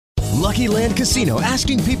Lucky Land Casino,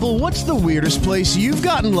 asking people, what's the weirdest place you've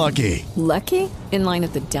gotten lucky? Lucky? In line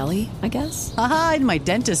at the deli, I guess? Aha, in my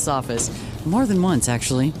dentist's office. More than once,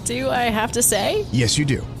 actually. Do I have to say? Yes, you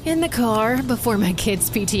do. In the car before my kids'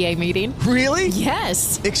 PTA meeting. Really?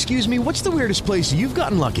 Yes. Excuse me, what's the weirdest place you've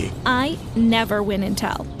gotten lucky? I never win and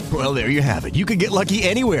tell. Well, there you have it. You can get lucky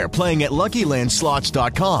anywhere, playing at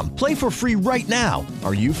LuckyLandSlots.com. Play for free right now.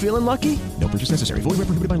 Are you feeling lucky? No purchase necessary. Void where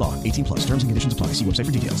prohibited by law. 18 plus. Terms and conditions apply. See website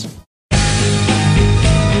for details.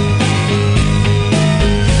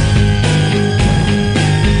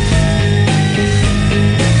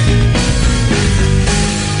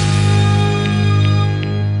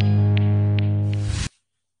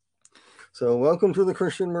 So welcome to the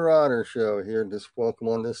Christian Marauder Show here. Just welcome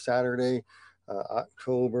on this Saturday,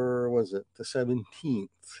 October, was it the 17th?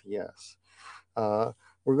 Yes. We're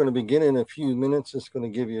going to begin in a few minutes. Just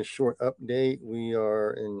going to give you a short update.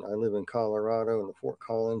 I live in Colorado in the Fort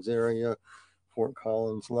Collins area, Fort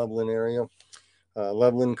Collins, Loveland area.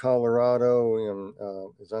 Loveland, Colorado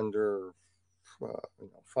is under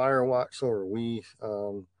fire watch. So are we.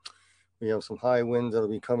 We have some high winds that will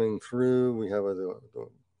be coming through. We have the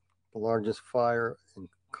largest fire in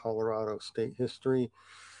Colorado state history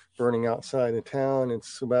burning outside of town.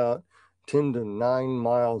 It's about 10 to 9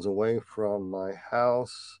 miles away from my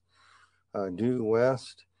house, due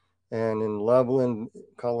west. And in Loveland,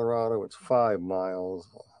 Colorado, it's 5 miles,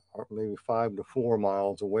 or maybe 5 to 4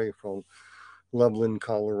 miles away from Loveland,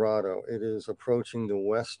 Colorado. It is approaching the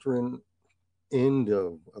western end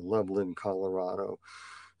of Loveland, Colorado.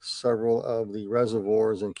 Several of the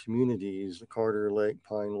reservoirs and communities, Carter Lake,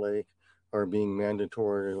 Pine Lake, are being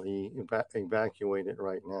mandatorily evacuated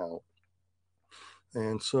right now.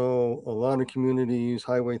 And so a lot of communities,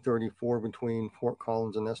 Highway 34 between Fort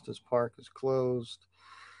Collins and Estes Park is closed.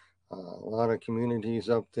 A lot of communities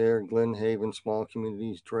up there, Glen Haven, small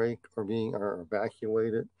communities, Drake, are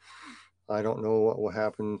evacuated. I don't know what will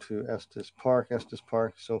happen to Estes Park. Estes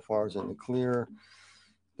Park so far is in the clear.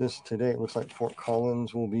 Today, it looks like Fort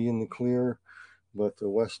Collins will be in the clear, but the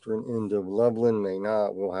western end of Loveland may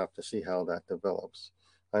not. We'll have to see how that develops.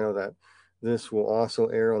 I know that this will also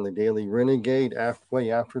air on the Daily Renegade way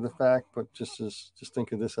after the fact, but just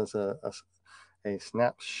think of this as a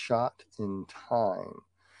snapshot in time.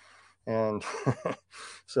 And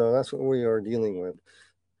so that's what we are dealing with.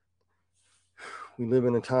 We live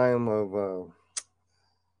in a time of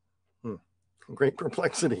great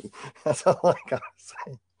perplexity. That's all I got to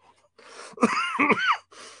say.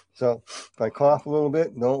 So if I cough a little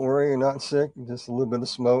bit, don't worry, you're not sick, just a little bit of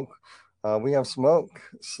smoke. We have smoke.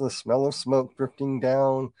 It's the smell of smoke drifting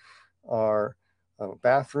down our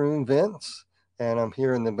bathroom vents. And I'm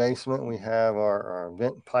here in the basement. We have our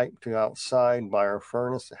vent pipe to outside by our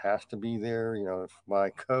furnace. It has to be there,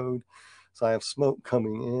 by code. So I have smoke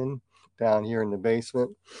coming in down here in the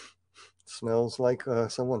basement. Smells like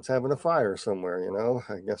someone's having a fire somewhere,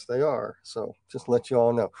 I guess they are. So just let you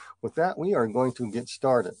all know. With that, we are going to get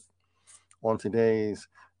started on today's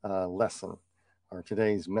lesson, or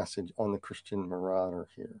today's message on the Christian Marauder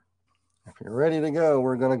here. If you're ready to go,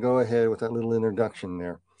 we're going to go ahead with that little introduction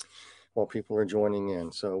there while people are joining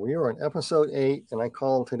in. So we are on episode 8, and I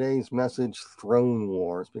call today's message Throne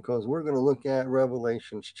Wars, because we're going to look at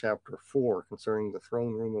Revelation chapter 4 concerning the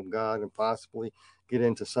throne room of God, and possibly get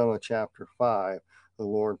into some of chapter 5, the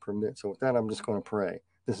Lord permits. So with that, I'm just going to pray.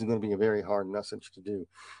 This is going to be a very hard message to do.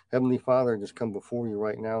 Heavenly Father, I just come before you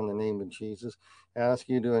right now in the name of Jesus. Ask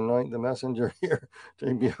you to anoint the messenger here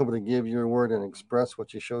to be able to give your word and express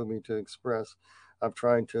what you showed me to express. I've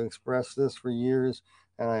tried to express this for years,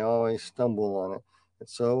 and I always stumble on it.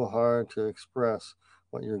 It's so hard to express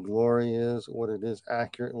what your glory is, what it is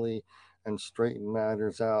accurately, and straighten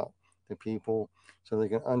matters out to people so they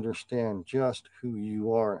can understand just who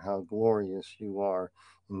you are and how glorious you are.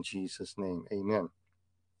 In Jesus' name, amen.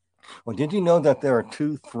 Well, did you know that there are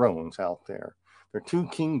 2 thrones out there? There are 2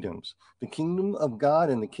 kingdoms, the kingdom of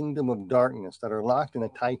God and the kingdom of darkness, that are locked in a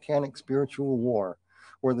titanic spiritual war,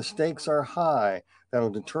 where the stakes are high that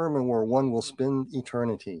will determine where one will spend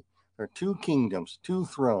eternity. There are 2 kingdoms, 2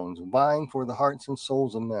 thrones, vying for the hearts and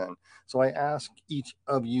souls of men. So I ask each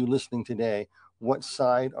of you listening today, what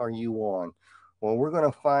side are you on? Well, we're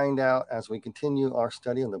going to find out as we continue our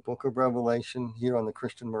study on the book of Revelation here on the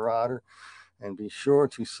Christian Marauder. And be sure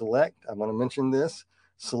to select, I'm going to mention this,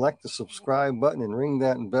 select the subscribe button and ring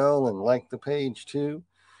that bell and like the page too.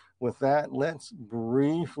 With that, let's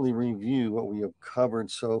briefly review what we have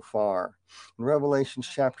covered so far. In Revelation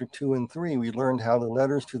chapter 2 and 3, we learned how the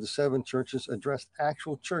letters to the 7 churches addressed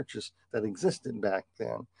actual churches that existed back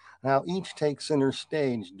then, and how each takes center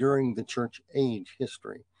stage during the church age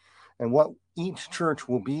history. And what each church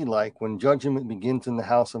will be like when judgment begins in the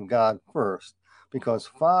house of God first, because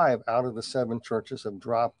 5 out of the 7 churches have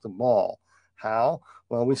dropped the ball. How?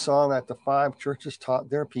 Well, we saw that the 5 churches taught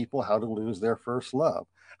their people how to lose their first love,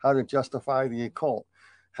 how to justify the occult,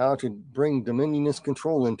 how to bring dominionist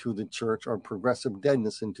control into the church or progressive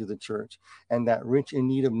deadness into the church, and that rich in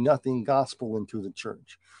need of nothing gospel into the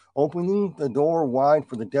church, opening the door wide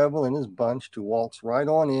for the devil and his bunch to waltz right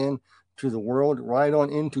on in to the world, right on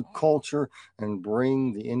into culture, and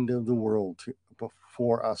bring the end of the world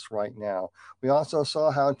before us right now. We also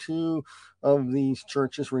saw how 2 of these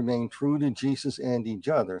churches remain true to Jesus and each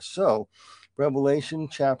other. So Revelation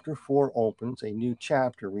chapter 4 opens a new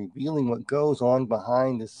chapter revealing what goes on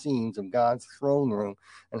behind the scenes of God's throne room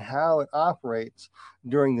and how it operates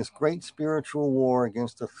during this great spiritual war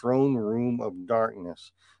against the throne room of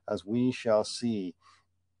darkness, as we shall see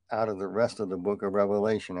out of the rest of the book of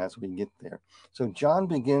Revelation as we get there. So John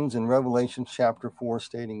begins in Revelation chapter 4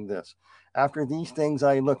 stating this: "After these things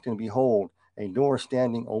I looked, and behold, a door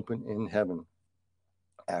standing open in heaven."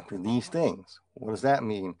 After these things, what does that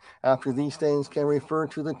mean? After these things can refer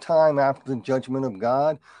to the time after the judgment of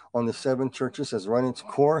God on the 7 churches has run its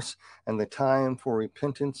course, and the time for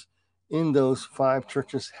repentance in those 5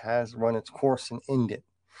 churches has run its course and ended.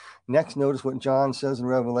 Next, notice what John says in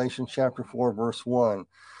Revelation chapter 4, verse 1.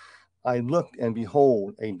 "I looked, and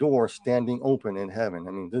behold, a door standing open in heaven."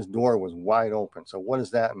 I mean, this door was wide open. So what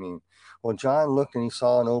does that mean? Well, John looked and he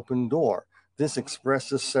saw an open door. This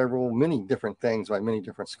expresses many different things by many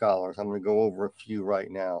different scholars. I'm going to go over a few right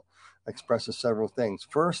now. Expresses several things.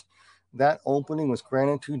 First, that opening was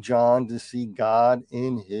granted to John to see God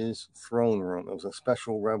in his throne room. It was a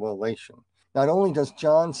special revelation. Not only does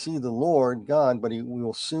John see the Lord God, but he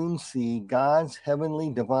will soon see God's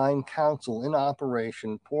heavenly divine counsel in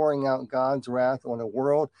operation, pouring out God's wrath on a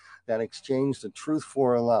world that exchanged the truth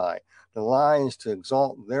for a lie. The lie is to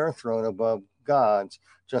exalt their throne above God's,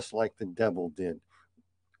 just like the devil did.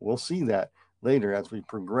 We'll see that later as we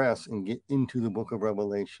progress and get into the book of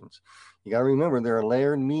Revelations. You got to remember there are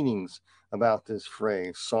layered meanings about this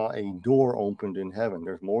phrase, "saw a door opened in heaven."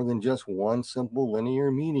 There's more than just one simple linear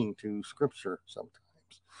meaning to scripture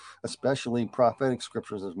sometimes, especially prophetic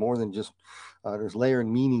scriptures. There's more than just, there's layered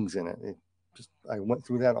meanings in it. I went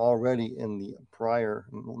through that already in the prior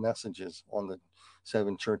messages on the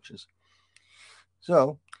 7 churches.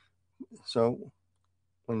 So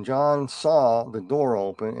when John saw the door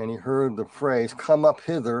open and he heard the phrase, "come up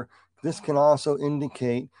hither," this can also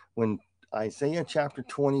indicate when Isaiah chapter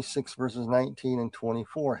 26 verses 19 and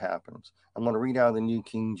 24 happens. I'm going to read out of the New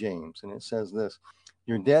King James, and it says this: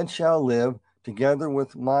 "Your dead shall live, together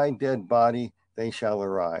with my dead body they shall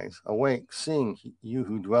arise. Awake, sing, you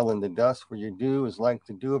who dwell in the dust, for your dew is like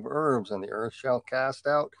the dew of herbs, and the earth shall cast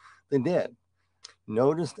out the dead."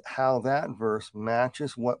 Notice how that verse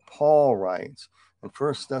matches what Paul writes in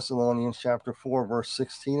 1 Thessalonians chapter 4, verse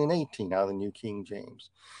 16 and 18 out of the New King James.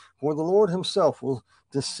 "For the Lord himself will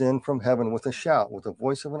descend from heaven with a shout, with the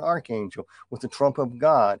voice of an archangel, with the trump of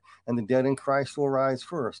God, and the dead in Christ will rise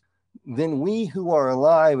first. Then we who are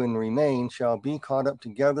alive and remain shall be caught up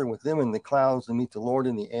together with them in the clouds to meet the Lord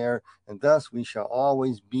in the air, and thus we shall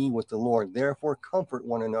always be with the Lord. Therefore comfort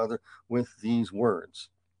one another with these words."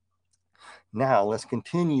 Now let's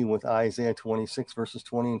continue with Isaiah 26 verses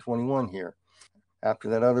 20 and 21 here. After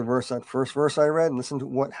that other verse, that first verse I read, listen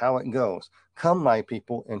to how it goes. "Come, my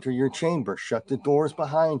people, enter your chamber, shut the doors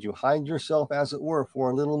behind you, hide yourself as it were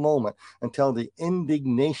for a little moment until the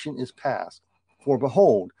indignation is past. For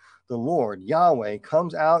behold, the Lord Yahweh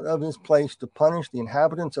comes out of his place to punish the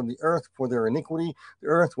inhabitants of the earth for their iniquity. The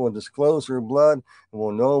earth will disclose her blood and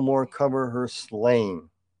will no more cover her slain."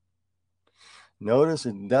 Notice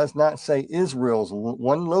it does not say Israel's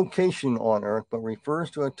one location on earth, but refers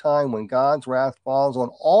to a time when God's wrath falls on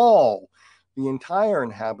all, the entire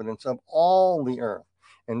inhabitants of all the earth.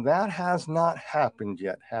 And that has not happened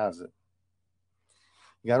yet, has it?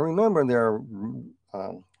 You got to remember there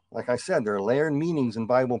are, like I said, there are layered meanings in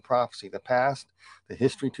Bible prophecy: the past, the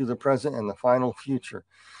history to the present, and the final future.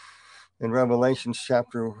 In Revelation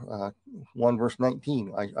chapter 1, verse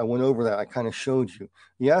 19, I went over that. I kind of showed you.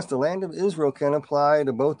 Yes, the land of Israel can apply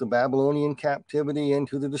to both the Babylonian captivity and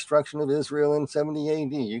to the destruction of Israel in 70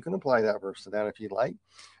 AD. You can apply that verse to that if you like,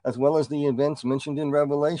 as well as the events mentioned in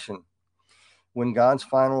Revelation, when God's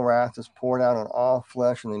final wrath is poured out on all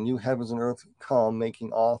flesh and the new heavens and earth come,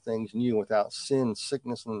 making all things new without sin,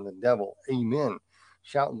 sickness, and the devil. Amen.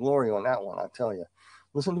 Shout glory on that one, I tell you.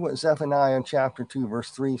 Listen to what Zephaniah chapter 2, verse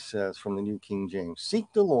 3 says from the New King James.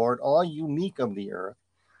 "Seek the Lord, all you meek of the earth."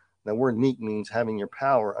 The word meek means having your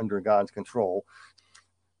power under God's control.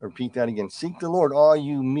 I repeat that again. "Seek the Lord, all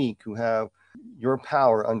you meek who have your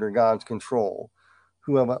power under God's control,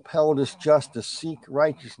 who have upheld his justice, seek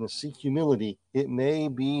righteousness, seek humility, it may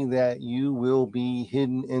be that you will be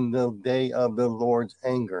hidden in the day of the Lord's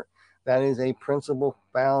anger. That is a principle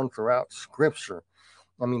found throughout Scripture.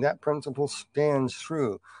 I mean, that principle stands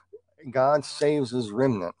true. God saves his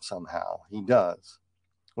remnant somehow. He does.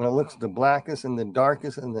 When it looks the blackest and the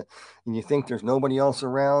darkest and you think there's nobody else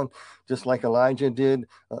around, just like Elijah did,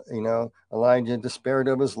 Elijah despaired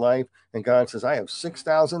of his life, and God says, I have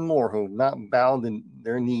 6,000 more who have not bowed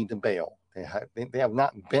their knee to Baal. They have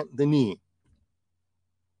not bent the knee.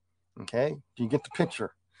 Okay? Do you get the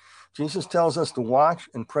picture? Jesus tells us to watch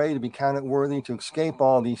and pray to be counted worthy to escape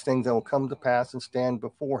all these things that will come to pass and stand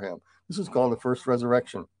before him. This is called the first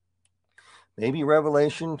resurrection. Maybe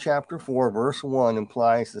Revelation chapter 4, verse 1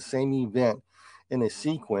 implies the same event in a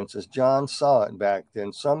sequence as John saw it back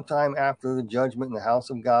then, sometime after the judgment in the house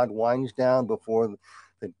of God winds down before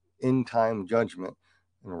the end time judgment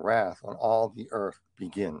and wrath on all the earth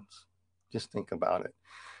begins. Just think about it.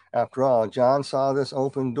 After all, John saw this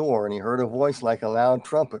open door and he heard a voice like a loud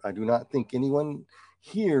trumpet. I do not think anyone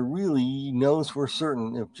here really knows for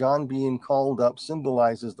certain if John being called up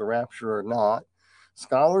symbolizes the rapture or not.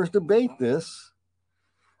 Scholars debate this.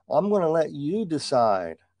 I'm going to let you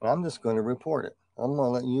decide, and I'm just going to report it. I'm going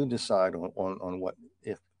to let you decide on what,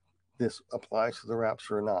 if this applies to the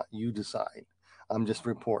rapture or not. You decide. I'm just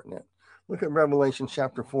reporting it. Look at Revelation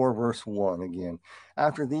chapter 4, verse 1 again.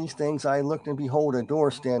 After these things I looked, and behold, a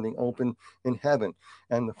door standing open in heaven.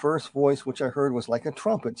 And the first voice which I heard was like a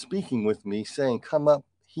trumpet speaking with me, saying, Come up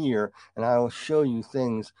here, and I will show you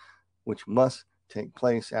things which must take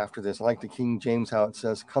place after this. Like the King James, how it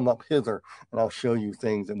says, come up hither and I'll show you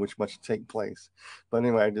things in which must take place. But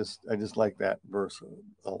anyway, I just like that verse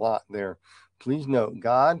a lot there. Please note,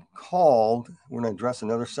 God called, we're going to address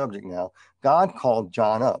another subject now. God called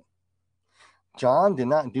John up. John did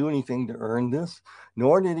not do anything to earn this,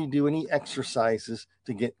 nor did he do any exercises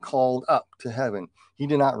to get called up to heaven. He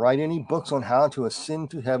did not write any books on how to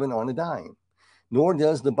ascend to heaven on a dime, nor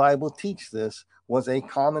does the Bible teach this was a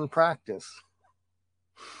common practice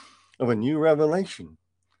of a new revelation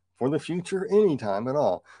for the future anytime at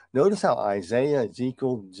all. Notice how Isaiah,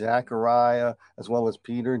 Ezekiel, Zechariah, as well as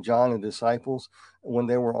Peter, John, and disciples, when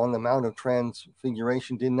they were on the Mount of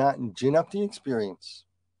Transfiguration, did not gin up the experience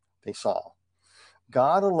they saw.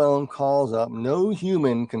 God alone calls up. No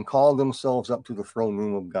human can call themselves up to the throne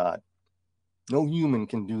room of God. No human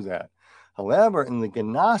can do that. However, in the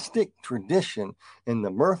Gnostic tradition, in the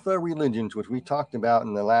Myrtha religions, which we talked about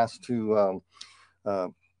in the last two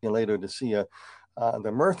Laodicea,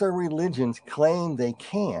 the Myrtha religions claim they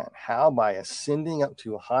can. How? By ascending up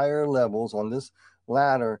to higher levels on this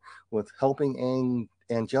ladder with helping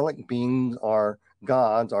angelic beings or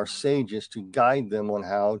gods, or sages, to guide them on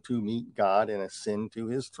how to meet God and ascend to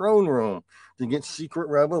his throne room to get secret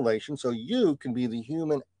revelation, so you can be the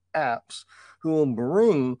human apps who will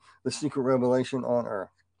bring the secret revelation on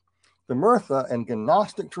earth. The Myrtha and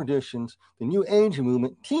Gnostic traditions, the New Age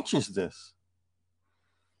movement, teaches this.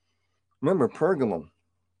 Remember Pergamum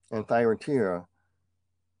and Thyatira,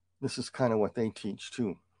 this is kind of what they teach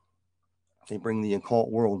too. They bring the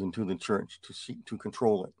occult world into the church to seek to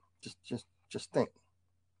control it. Just think.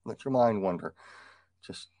 Let your mind wander.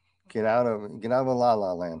 Just get out of a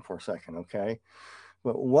la-la land for a second, okay?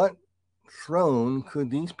 But what throne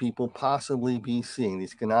could these people possibly be seeing,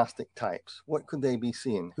 these Gnostic types? What could they be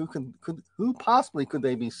seeing? Who possibly could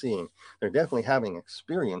they be seeing? They're definitely having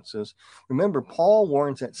experiences. Remember, Paul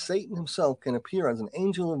warns that Satan himself can appear as an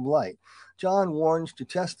angel of light. John warns to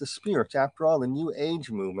test the spirits. After all, the New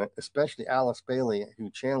Age movement, especially Alice Bailey, who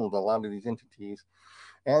channeled a lot of these entities,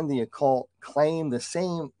 and the occult, claim the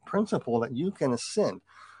same principle that you can ascend.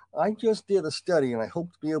 I just did a study, and I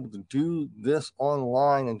hope to be able to do this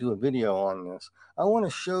online and do a video on this. I want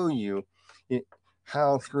to show you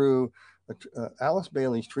how through Alice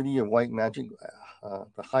Bailey's Treaty of White Magic,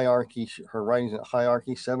 the hierarchy, her writings in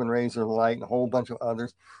Hierarchy, Seven Rays of Light, and a whole bunch of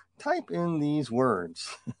others. Type in these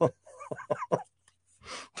words.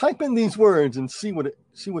 Type in these words and see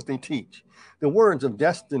what they teach. The words of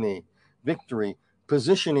destiny, victory,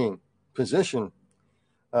 positioning, position,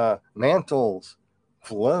 mantles,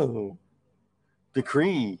 flow,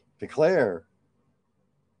 decree, declare,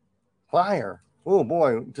 fire. Oh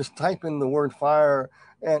boy, just type in the word fire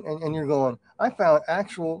and you're going, I found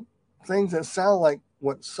actual things that sound like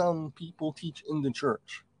what some people teach in the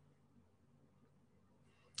church.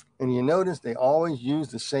 And you notice they always use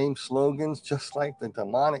the same slogans, just like the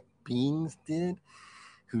demonic beings did,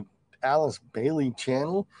 who Alice Bailey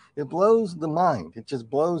channeled. It blows the mind. It just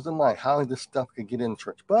blows the mind how this stuff could get in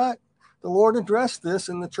church. But The Lord addressed this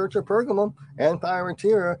in the church of Pergamum and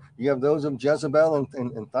Thyatira. You have those of Jezebel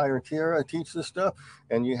and Thyatira teach this stuff,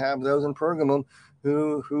 and you have those in Pergamum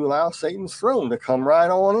who allow Satan's throne to come right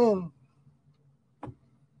on in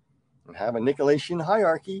and have a Nicolaitanian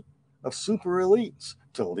hierarchy of super elites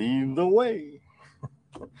to lead the way.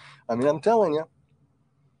 I mean, I'm telling you.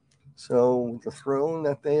 So the throne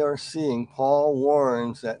that they are seeing, Paul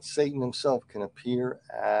warns that Satan himself can appear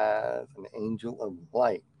as an angel of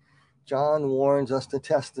light. John warns us to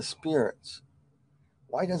test the spirits.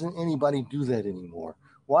 Why doesn't anybody do that anymore?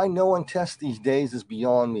 Why no one tests these days is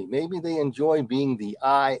beyond me. Maybe they enjoy being the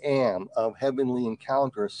I am of heavenly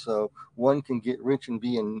encounters so one can get rich and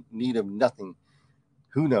be in need of nothing.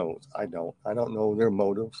 Who knows? I don't know their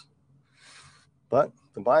motives. But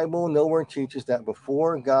the Bible nowhere teaches that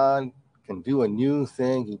before God can do a new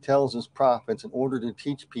thing, he tells his prophets in order to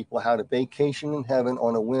teach people how to vacation in heaven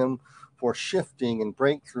on a whim for shifting and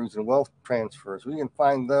breakthroughs and wealth transfers. We can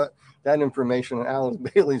find that information in Alice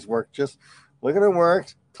Bailey's work. Just look at her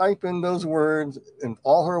works, type in those words in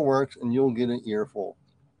all her works, and you'll get an earful.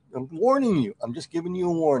 I'm warning you. I'm just giving you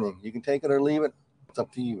a warning. You can take it or leave it. It's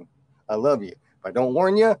up to you. I love you. If I don't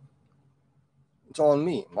warn you, it's on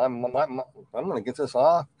me. I'm going to get this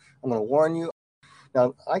off. I'm going to warn you.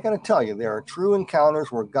 Now, I got to tell you, there are true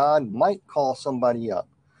encounters where God might call somebody up.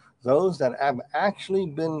 Those that have actually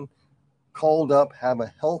been called up have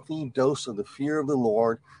a healthy dose of the fear of the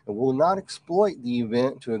Lord and will not exploit the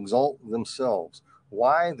event to exalt themselves.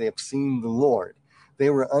 Why? They have seen the Lord. They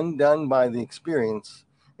were undone by the experience,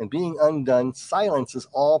 and being undone silences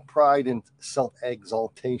all pride and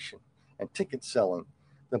self-exaltation and ticket selling.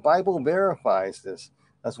 The Bible verifies this.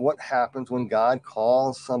 That's what happens when God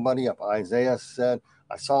calls somebody up. Isaiah said,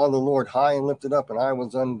 I saw the Lord high and lifted up, and I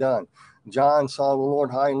was undone. John saw the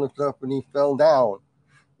Lord high and lifted up, and he fell down.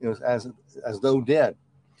 It was as though dead.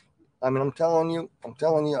 I mean, I'm telling you,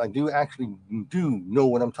 I do know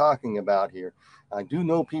what I'm talking about here. I do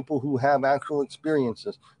know people who have actual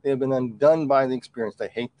experiences. They have been undone by the experience. They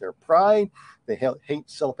hate their pride. They hate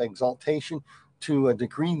self-exaltation to a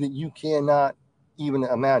degree that you cannot even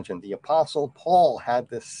imagine. The Apostle Paul had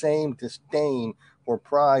the same disdain for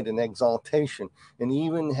pride and exaltation, and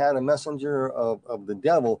even had a messenger of the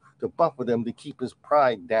devil to buffet him to keep his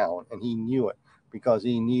pride down, and he knew it, because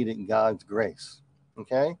he needed God's grace.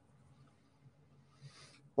 Okay?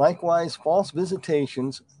 Likewise, false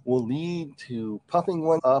visitations will lead to puffing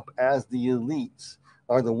one up as the elites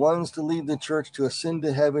are the ones to lead the church to ascend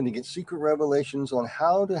to heaven, to get secret revelations on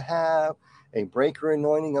how to have a breaker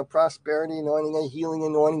anointing, a prosperity anointing, a healing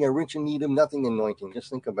anointing, a rich in need of nothing anointing. Just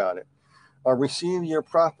think about it. Or receive your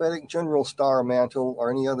prophetic general star mantle,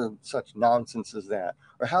 or any other such nonsense as that.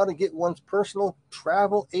 Or how to get one's personal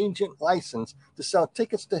travel agent license to sell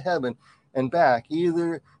tickets to heaven and back,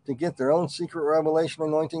 either to get their own secret revelation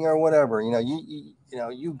anointing or whatever.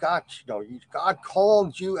 God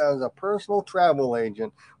called you as a personal travel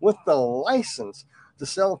agent with the license to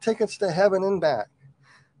sell tickets to heaven and back.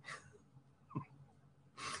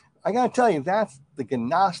 I got to tell you, that's the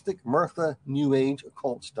Gnostic, Murtha, New Age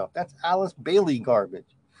occult stuff. That's Alice Bailey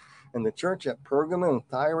garbage. And the church at Pergamum and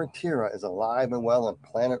Thyatira is alive and well on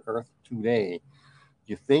planet Earth today.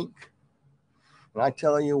 You think? And I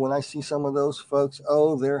tell you, when I see some of those folks,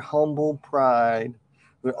 their humble pride,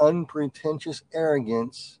 their unpretentious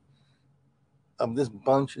arrogance of this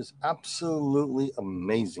bunch is absolutely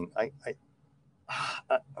amazing.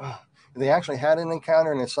 They actually had an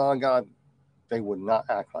encounter and they saw God. They would not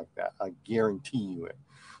act like that. I guarantee you it.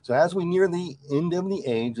 So as we near the end of the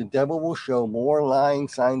age, the devil will show more lying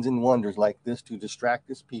signs and wonders like this to distract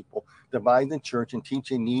his people, divide the church, and teach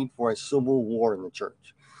a need for a civil war in the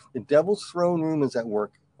church. The devil's throne room is at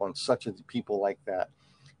work on such a people like that.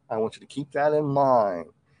 I want you to keep that in mind.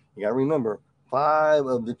 You got to remember, 5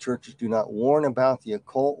 of the churches do not warn about the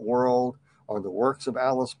occult world or the works of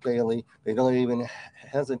Alice Bailey. They don't even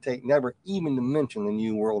hesitate, never even to mention the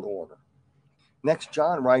New World Order. Next,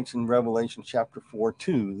 John writes in Revelation chapter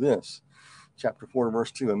 4:2 this. Chapter 4,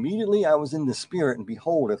 verse 2. Immediately I was in the Spirit, and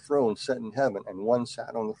behold, a throne set in heaven, and one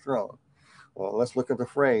sat on the throne. Well, let's look at the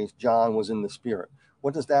phrase, John was in the Spirit.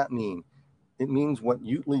 What does that mean? It means what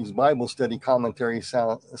Utley's Bible Study Commentary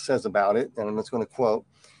says about it, and I'm just going to quote,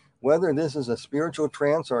 whether this is a spiritual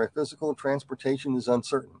trance or a physical transportation is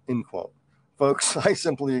uncertain, end quote. Folks, I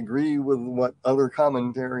simply agree with what other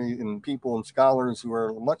commentary and people and scholars who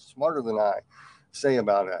are much smarter than I say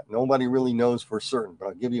about that. Nobody really knows for certain, but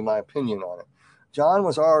I'll give you my opinion on it. John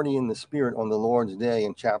was already in the Spirit on the Lord's day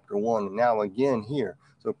in chapter 1, and now again here.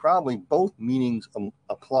 So probably both meanings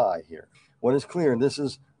apply here. What is clear, this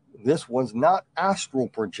is this was not astral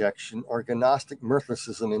projection or Gnostic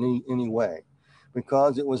Mirthicism in any way,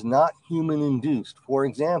 because it was not human induced. For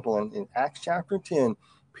example, in Acts chapter 10,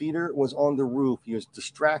 Peter was on the roof. He was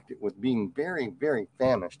distracted with being very, very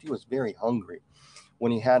famished. He was very hungry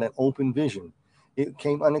when he had an open vision. It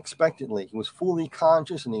came unexpectedly. He was fully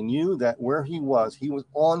conscious, and he knew that where he was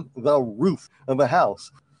on the roof of a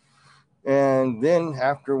house. And then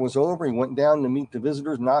after it was over, he went down to meet the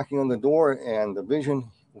visitors knocking on the door, and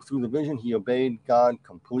through the vision, he obeyed God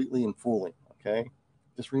completely and fully. Okay?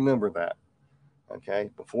 Just remember that. Okay?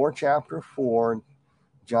 Before chapter 4,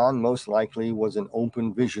 John most likely was in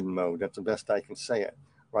open vision mode. That's the best I can say it,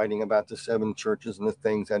 writing about the 7 churches and the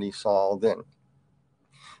things that he saw then.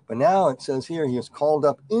 But now it says here, he is called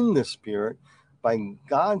up in the Spirit by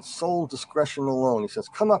God's sole discretion alone. He says,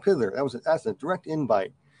 come up hither. That's a direct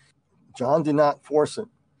invite. John did not force it.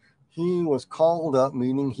 He was called up,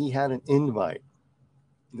 meaning he had an invite.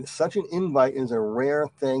 Such an invite is a rare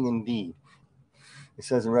thing indeed. It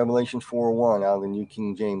says in Revelation 4:1 out of the New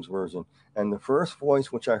King James Version, and the first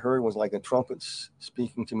voice which I heard was like a trumpet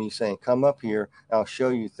speaking to me, saying, come up here, I'll show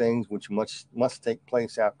you things which must take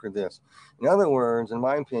place after this. In other words, in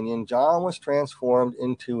my opinion, John was transformed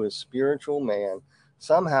into a spiritual man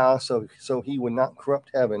somehow so he would not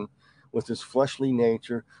corrupt heaven with his fleshly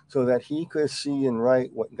nature, so that he could see and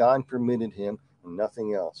write what God permitted him and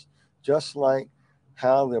nothing else. Just like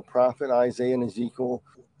how the prophet Isaiah and Ezekiel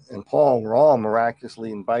and Paul were all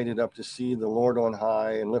miraculously invited up to see the Lord on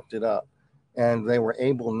high and lifted up. And they were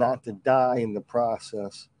able not to die in the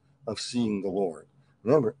process of seeing the Lord.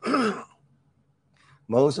 Remember,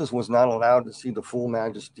 Moses was not allowed to see the full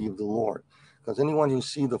majesty of the Lord, because anyone who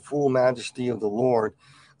sees the full majesty of the Lord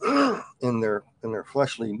in their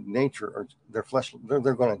fleshly nature, or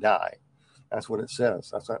they're going to die. That's what it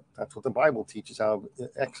says. That's what the Bible teaches out of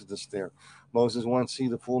Exodus there. Moses wanted to see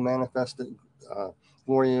the full manifested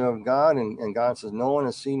glory of God, and God says, no one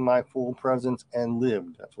has seen my full presence and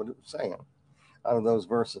lived. That's what it was saying out of those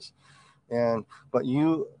verses. But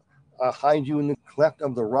you hide you in the cleft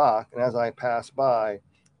of the rock, and as I pass by,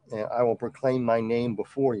 and I will proclaim my name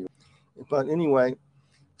before you. But anyway,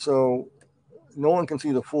 so no one can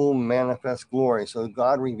see the full manifest glory. So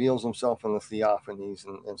God reveals himself in the theophanies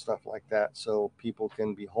and stuff like that, so people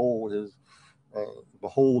can behold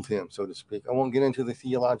him, so to speak. I won't get into the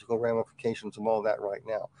theological ramifications of all that right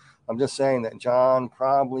now. I'm just saying that John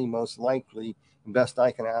probably, most likely, best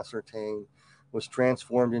I can ascertain, was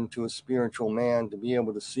transformed into a spiritual man to be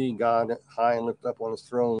able to see God high and lift up on his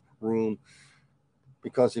throne room,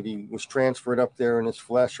 because if he was transferred up there in his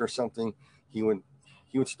flesh or something, he would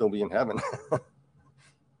still be in heaven.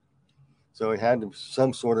 So he had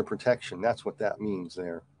some sort of protection. That's what that means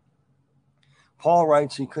there. Paul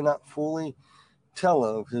writes he could not fully tell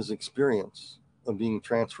of his experience of being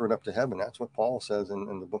transferred up to heaven. That's what Paul says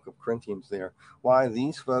in the book of Corinthians there. Why,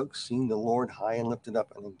 these folks seen the Lord high and lifted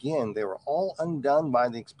up. And again, they were all undone by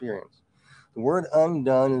the experience. The word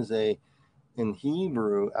undone is in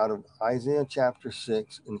Hebrew, out of Isaiah chapter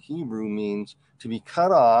 6, in Hebrew means to be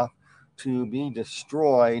cut off, to be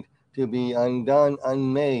destroyed, to be undone,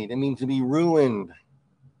 unmade. It means to be ruined.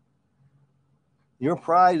 Your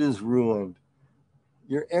pride is ruined.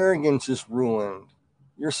 Your arrogance is ruined.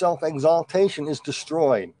 Your self-exaltation is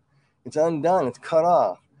destroyed. It's undone. It's cut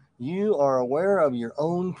off. You are aware of your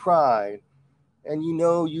own pride, and you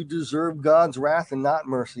know you deserve God's wrath and not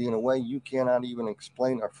mercy in a way you cannot even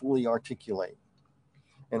explain or fully articulate.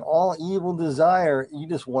 And all evil desire, you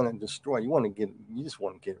just want to destroy. You just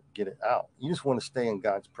want to get it out. You just want to stay in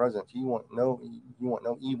God's presence. You want no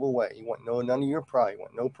evil way. You want none of your pride. You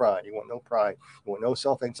want no pride. You want no pride. You want no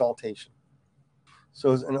self-exaltation.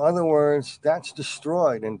 So in other words, that's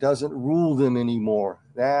destroyed and doesn't rule them anymore.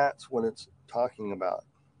 That's what it's talking about,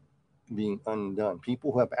 being undone.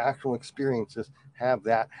 People who have actual experiences have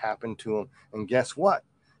that happen to them. And guess what?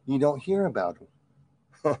 You don't hear about them.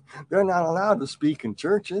 They're not allowed to speak in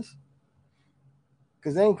churches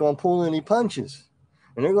because they ain't going to pull any punches.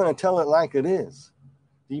 And they're going to tell it like it is.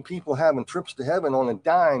 These people having trips to heaven on a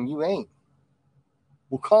dime, you ain't.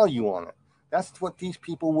 We'll call you on it. That's what these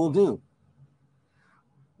people will do.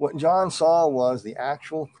 What John saw was the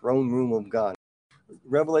actual throne room of God.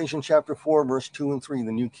 Revelation chapter 4, verse 2 and 3,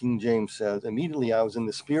 the New King James says, immediately I was in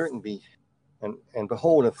the spirit and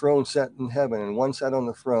behold, a throne set in heaven, and one sat on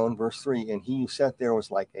the throne, verse 3, and he who sat there was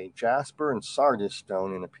like a jasper and sardis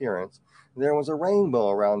stone in appearance. There was a rainbow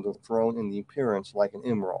around the throne in the appearance like an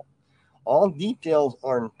emerald. All details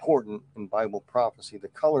are important in Bible prophecy. The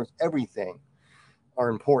colors, everything are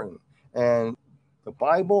important. And the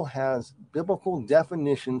Bible has biblical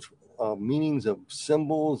definitions meanings of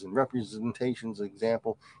symbols and representations,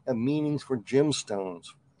 example, and meanings for gemstones.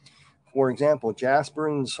 For example, jasper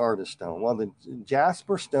and sardis stone. Well, the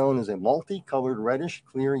jasper stone is a multicolored reddish,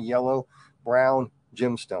 clear, yellow, brown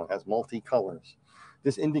gemstone, has multicolors.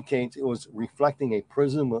 This indicates it was reflecting a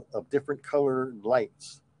prism of different colored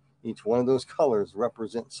lights. Each one of those colors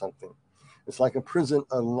represents something. It's like a prism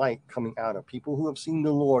of light coming out of. People who have seen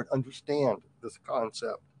the Lord understand this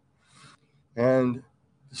concept. And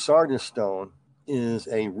sardis stone is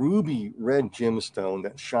a ruby red gemstone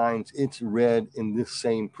that shines its red in this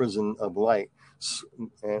same prism of light.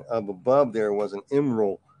 And up above there was an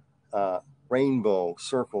emerald rainbow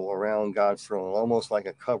circle around God's throne, almost like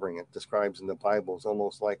a covering. It describes in the Bible as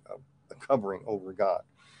almost like a covering over God.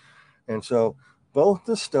 And so both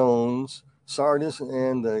the stones, sardis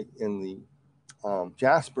and the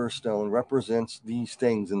jasper stone, represents these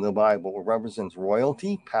things in the Bible. It represents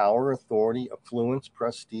royalty, power, authority, affluence,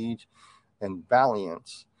 prestige, and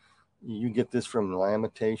valiance. You get this from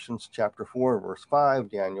Lamentations chapter 4, verse 5,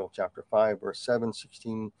 Daniel chapter 5, verse 7,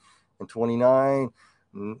 16, and 29,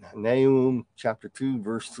 Nahum chapter 2,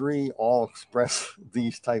 verse 3, all express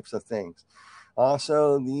these types of things.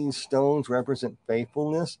 Also, these stones represent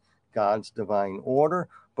faithfulness, God's divine order.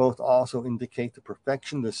 Both also indicate the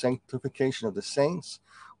perfection, the sanctification of the saints.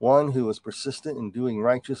 One who is persistent in doing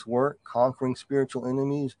righteous work, conquering spiritual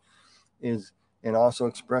enemies, and also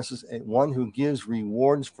expresses one who gives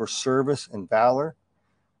rewards for service and valor.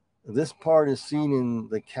 This part is seen in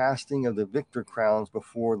the casting of the victor crowns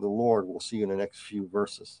before the Lord. We'll see in the next few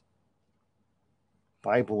verses.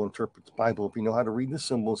 Bible interprets Bible. If you know how to read the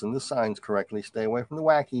symbols and the signs correctly, stay away from the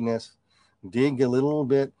wackiness. Dig a little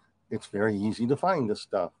bit. It's very easy to find this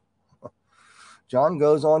stuff. John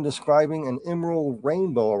goes on describing an emerald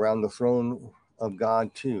rainbow around the throne of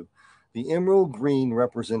God too. The emerald green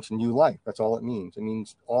represents new life. That's all it means. It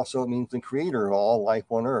means the creator of all life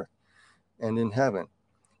on earth and in heaven.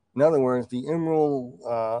 In other words, the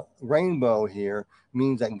emerald rainbow here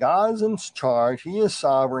means that God is in charge. He is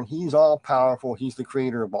sovereign. He's all powerful. He's the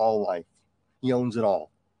creator of all life. He owns it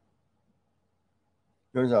all.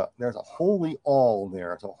 There's a holy all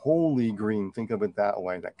there. It's a holy green. Think of it that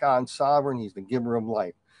way. That God's sovereign. He's the giver of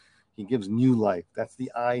life. He gives new life. That's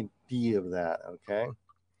the idea of that. Okay.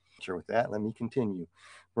 With that, let me continue.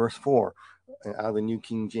 Verse 4. Out of the New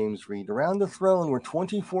King James read, around the throne were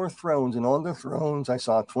 24 thrones, and on the thrones I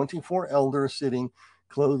saw 24 elders sitting,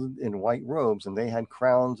 clothed in white robes, and they had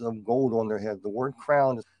crowns of gold on their head. The word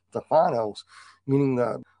crown is Stephanos, meaning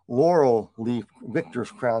the laurel leaf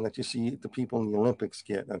victor's crown that you see the people in the Olympics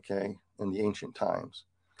get, okay, in the ancient times.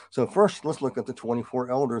 So first, let's look at the 24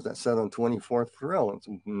 elders that sat on 24 thrones.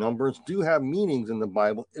 Numbers do have meanings in the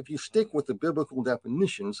Bible if you stick with the biblical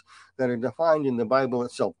definitions that are defined in the Bible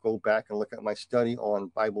itself. Go back and look at my study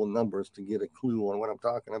on Bible numbers to get a clue on what I'm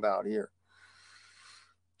talking about here.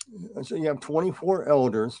 So you have 24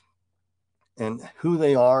 elders, and who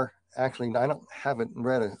they are, actually, I haven't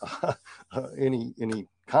read any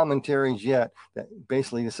commentaries yet that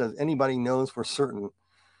basically says anybody knows for certain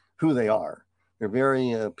who they are. There are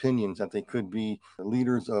varying opinions that they could be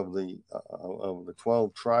leaders of the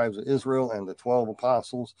 12 tribes of Israel and the 12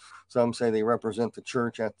 apostles. Some say they represent the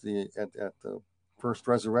church at the first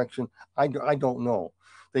resurrection. I don't know.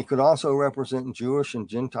 They could also represent Jewish and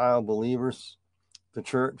Gentile believers, the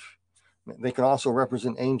church. They could also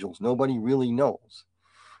represent angels. Nobody really knows.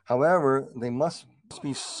 However, they must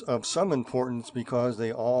be of some importance because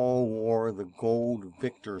they all wore the gold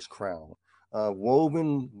victor's crown.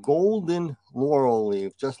 Woven golden laurel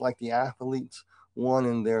leaves, just like the athletes won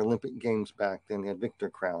in their Olympic Games back then. They had victor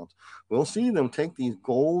crowns. We'll see them take these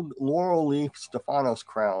gold laurel leaf Stephanos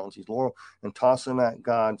crowns, these laurel, and toss them at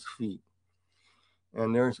God's feet.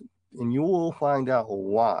 And you will find out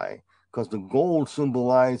why, because the gold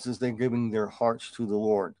symbolizes they're giving their hearts to the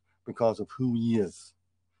Lord because of who He is.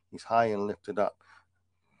 He's high and lifted up.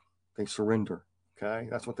 They surrender. Okay,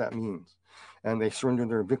 that's what that means. And they surrender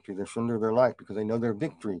their victory. They surrender their life because they know their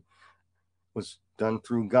victory was done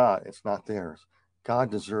through God. It's not theirs.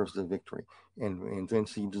 God deserves the victory. And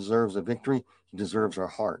since He deserves the victory, He deserves our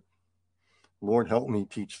heart. Lord, help me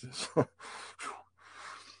teach this.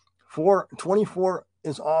 24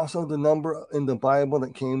 is also the number in the Bible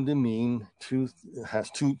that came to mean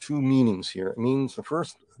has two meanings here. It means the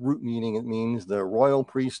first root meaning, it means the royal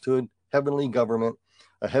priesthood, heavenly government,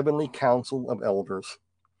 a heavenly council of elders.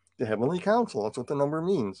 The heavenly council, that's what the number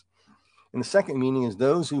means. And the second meaning is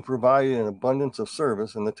those who provided an abundance of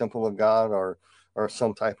service in the temple of God or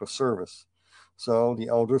some type of service. So the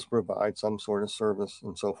elders provide some sort of service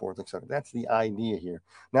and so forth, etc. That's the idea here.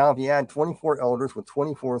 Now, if you add 24 elders with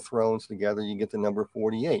 24 thrones together, you get the number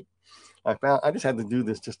 48. I just had to do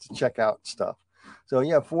this just to check out stuff. So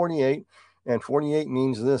you have 48, and 48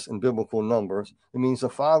 means this in biblical numbers. It means the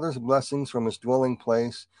Father's blessings from his dwelling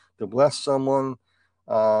place to bless someone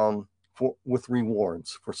with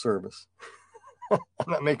rewards for service. I'm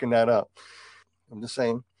not making that up. I'm just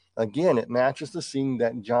saying, again, it matches the scene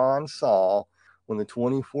that John saw when the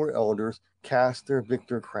 24 elders cast their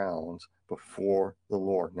victor crowns before the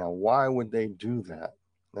Lord. Now, why would they do that?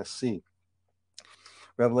 Let's see.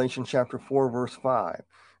 Revelation chapter 4, verse 5.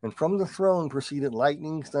 And from the throne proceeded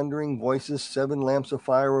lightnings, thundering voices. 7 lamps of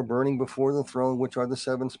fire were burning before the throne, which are the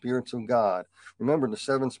 7 spirits of God. Remember, the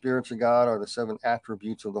 7 spirits of God are the 7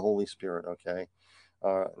 attributes of the Holy Spirit, okay?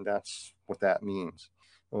 That's what that means.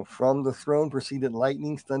 From the throne proceeded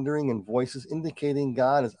lightnings, thundering, and voices indicating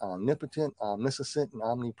God is omnipotent, omniscient, and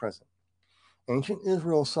omnipresent. Ancient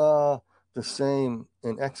Israel saw the same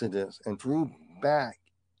in Exodus and drew back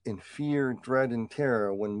in fear, dread, and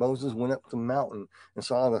terror when Moses went up the mountain and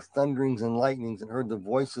saw the thunderings and lightnings and heard the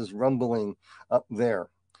voices rumbling up there.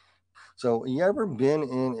 So you ever been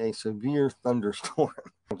in a severe thunderstorm?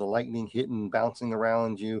 The lightning hitting, bouncing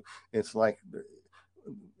around you. It's like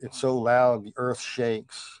it's so loud, the earth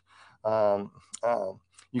shakes.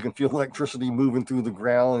 You can feel electricity moving through the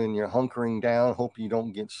ground and you're hunkering down, hope you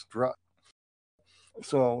don't get struck.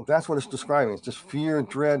 So that's what it's describing. It's just fear and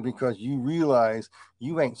dread because you realize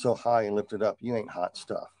you ain't so high and lifted up. You ain't hot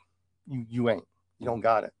stuff. You ain't. You don't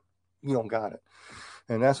got it. You don't got it.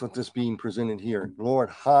 And that's what this being presented here. Lord,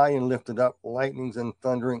 high and lifted up, lightnings and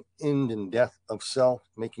end in death of self,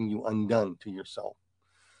 making you undone to yourself.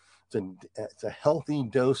 It's a healthy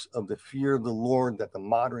dose of the fear of the Lord that the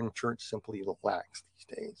modern church simply lacks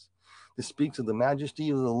these days. This speaks of the majesty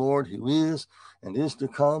of the Lord who is and is to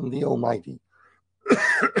come, the Almighty.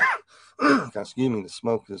 Excuse me, the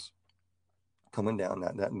smoke is coming down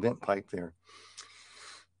that vent pipe there.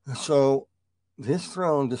 So this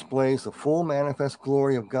throne displays the full manifest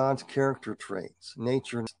glory of God's character traits,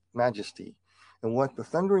 nature, and majesty. And what the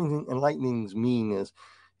thunderings and lightnings mean is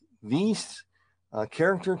these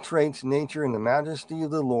character traits, nature, and the majesty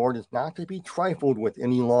of the Lord is not to be trifled with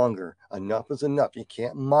any longer. Enough is enough. You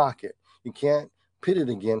can't mock it. You can't pit it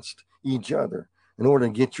against each other in order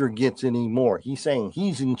to get your gets anymore. He's saying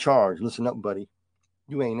he's in charge. Listen up, buddy.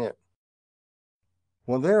 You ain't it.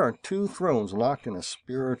 Well, there are 2 thrones locked in a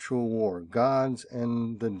spiritual war, God's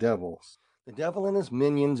and the devil's. The devil and his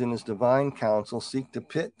minions and his divine council seek to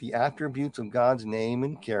pit the attributes of God's name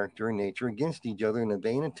and character and nature against each other in a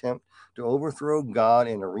vain attempt to overthrow God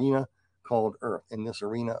in an arena called earth, in this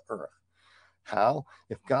arena, earth. How?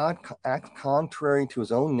 If God acts contrary to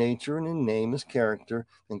his own nature and in name, his character,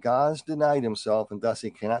 then God has denied himself, and thus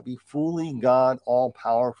he cannot be fully God,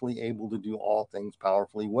 all-powerfully able to do all things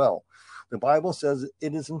powerfully well. The Bible says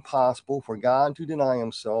it is impossible for God to deny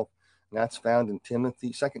himself, and that's found in 2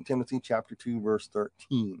 Timothy chapter 2, verse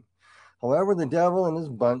 13. However, the devil and his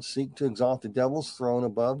bunch seek to exalt the devil's throne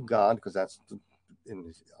above God, because that's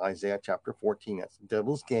in Isaiah chapter 14. That's the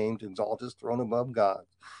devil's game, to exalt his throne above God,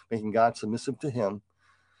 making God submissive to him.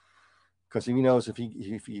 Because he knows if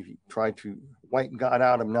he tried to wipe God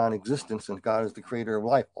out of non-existence, and God is the creator of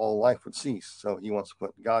life, all life would cease. So he wants to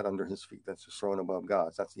put God under his feet. That's the throne above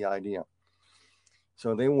God. That's the idea.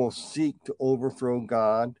 So they will seek to overthrow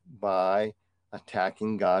God by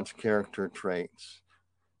attacking God's character traits.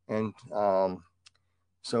 And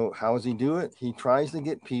so how does he do it? He tries to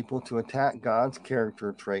get people to attack God's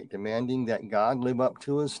character trait, demanding that God live up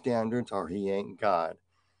to his standards or he ain't God.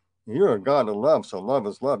 You're a God of love, so love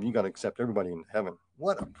is love. You got to accept everybody in heaven.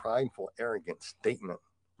 What a prideful, arrogant statement.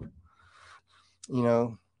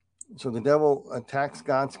 So the devil attacks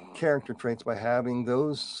God's character traits by having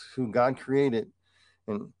those who God created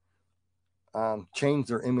and change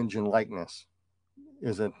their image and likeness.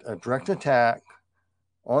 Is a direct attack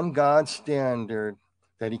on God's standard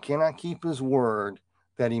that he cannot keep his word,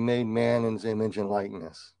 that he made man in his image and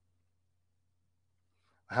likeness.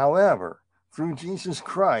 However, through Jesus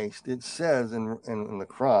Christ, it says in the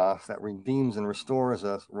cross that redeems and restores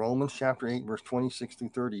us. Romans chapter 8, verse 26 through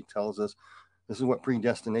 30 tells us this is what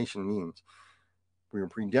predestination means. We are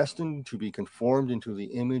predestined to be conformed into the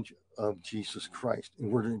image of Jesus Christ.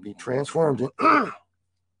 And we're to be transformed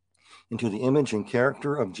into the image and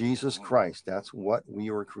character of Jesus Christ. That's what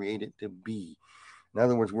we were created to be. In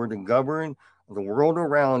other words, we're to govern the world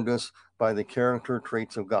around us by the character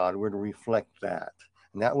traits of God. We're to reflect that.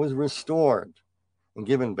 And that was restored and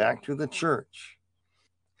given back to the church.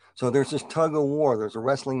 So there's this tug of war. There's a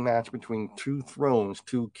wrestling match between two thrones,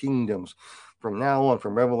 two kingdoms. From now on,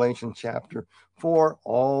 from Revelation chapter 4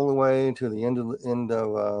 all the way to the end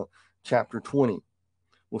of chapter 20,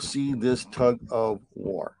 we'll see this tug of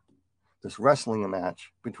war, this wrestling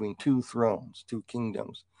match between two thrones, two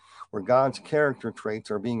kingdoms, where God's character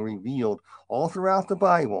traits are being revealed all throughout the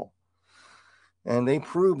Bible. And they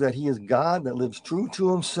prove that he is God that lives true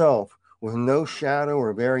to himself with no shadow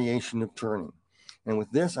or variation of turning. And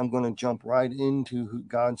with this, I'm going to jump right into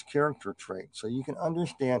God's character traits so you can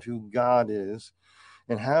understand who God is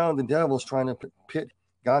and how the devil's trying to pit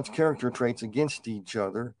God's character traits against each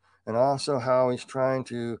other, and also how he's trying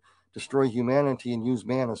to destroy humanity and use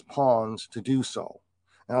man as pawns to do so.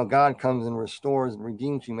 And how God comes and restores and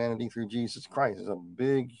redeems humanity through Jesus Christ. It's a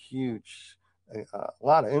big, huge, a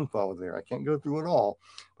lot of info there. I can't go through it all,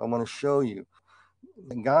 but I'm going to show you.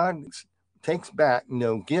 God takes back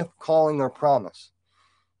no gift, calling, or promise.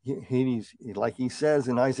 He's like he says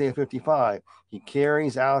in Isaiah 55, he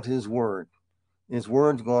carries out his word. His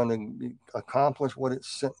word's going to accomplish what it's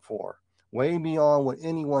sent for, way beyond what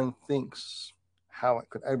anyone thinks how it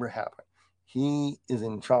could ever happen. He is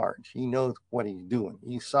in charge. He knows what he's doing.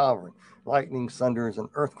 He's sovereign. Lightning, thunders, and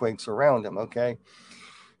earthquakes surround him, okay?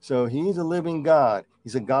 So he's a living God.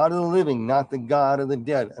 He's a God of the living, not the God of the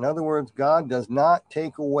dead. In other words, God does not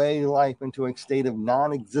take away life into a state of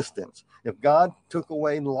non-existence. If God took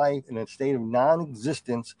away life in a state of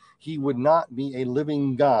non-existence, he would not be a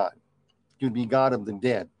living God. He would be God of the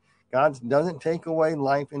dead. God doesn't take away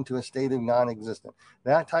life into a state of non-existence.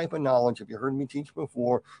 That type of knowledge, if you heard me teach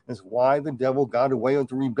before, is why the devil got away with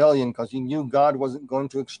the rebellion, because he knew God wasn't going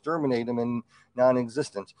to exterminate him in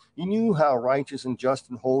non-existence. He knew how righteous and just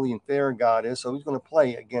and holy and fair God is, so he's going to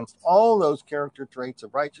play against all those character traits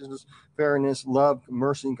of righteousness, fairness, love,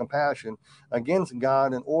 mercy, and compassion against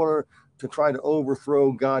God in order to try to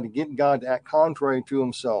overthrow God, to get God to act contrary to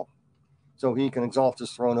himself, so he can exalt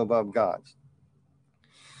his throne above God's.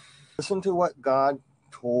 Listen to what God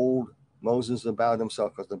told Moses about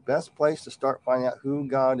himself, because the best place to start finding out who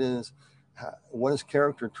God is, what his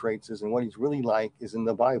character traits is, and what he's really like is in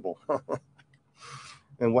the Bible.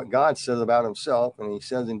 And what God says about himself, and he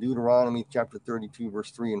says in Deuteronomy chapter 32, verse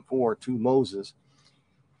 3 and 4 to Moses,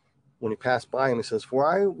 when he passed by him, he says, "For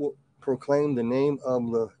I will proclaim the name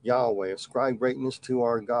of the Yahweh, ascribe greatness to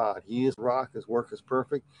our God. He is rock, his work is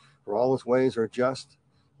perfect, for all his ways are just.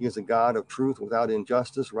 He is a God of truth without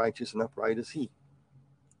injustice, righteous and upright is he."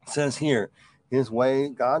 It says here,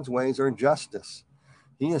 God's ways are justice.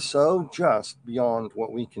 He is so just beyond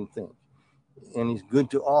what we can think. And he's good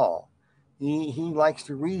to all. He likes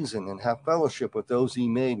to reason and have fellowship with those he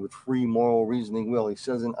made with free moral reasoning will. He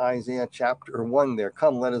says in Isaiah chapter 1 there,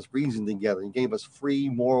 "Come, let us reason together." He gave us free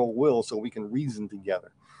moral will so we can reason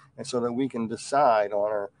together, and so that we can decide on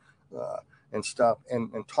our and stuff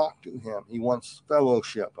and talk to him. He wants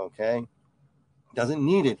fellowship, okay? Doesn't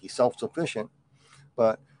need it. He's self-sufficient,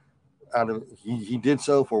 but he did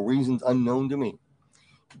so for reasons unknown to me.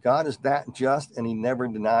 God is that just, and he never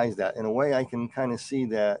denies that. In a way, I can kind of see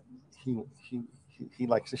that he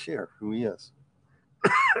likes to share who he is.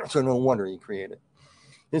 So no wonder he created.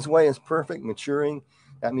 His way is perfect, maturing.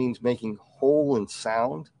 That means making whole and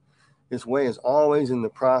sound. His way is always in the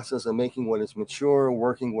process of making what is mature,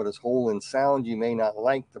 working what is whole and sound. You may not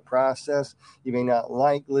like the process. You may not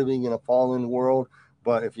like living in a fallen world,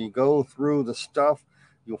 but if you go through the stuff,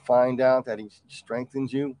 you'll find out that he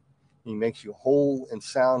strengthens you. He makes you whole and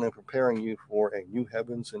sound and preparing you for a new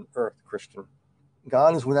heavens and earth, Christian.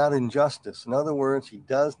 God is without injustice. In other words, he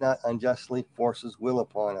does not unjustly force his will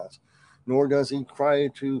upon us, nor does he try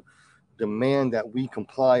to demand that we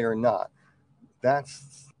comply or not.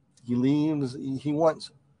 He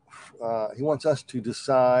wants us to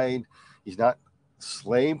decide. He's not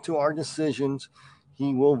slave to our decisions.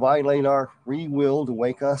 He will violate our free will to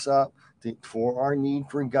wake us up for our need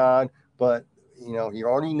for God. But, he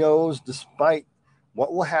already knows, despite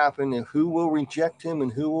what will happen and who will reject him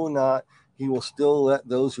and who will not, he will still let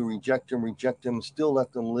those who reject him, still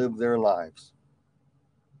let them live their lives.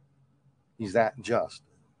 He's that just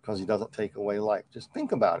because he doesn't take away life. Just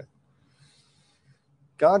think about it.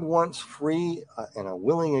 God wants free and a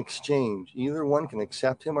willing exchange. Either one can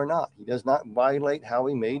accept him or not. He does not violate how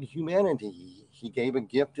he made humanity. He gave a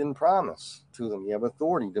gift and promise to them. You have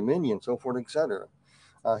authority, dominion, so forth, etc.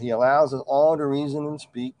 He allows us all to reason and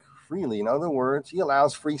speak freely. In other words, he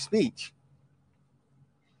allows free speech.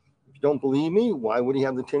 If you don't believe me, why would he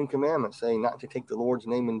have the 10 Commandments saying not to take the Lord's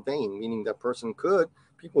name in vain? Meaning that person could.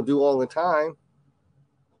 People do all the time.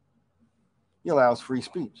 He allows free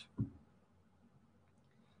speech.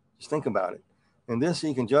 Just think about it. In this,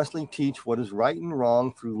 he can justly teach what is right and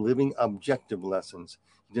wrong through living objective lessons.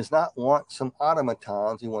 He does not want some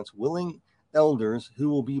automatons. He wants willing elders who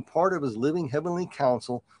will be part of his living heavenly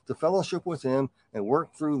council to fellowship with him and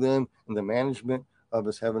work through them in the management of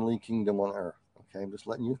his heavenly kingdom on earth. Okay, I'm just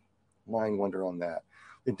letting you mind wander on that.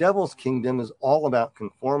 The devil's kingdom is all about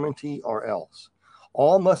conformity or else.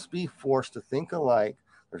 All must be forced to think alike.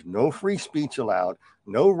 There's no free speech allowed,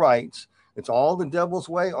 no rights. It's all the devil's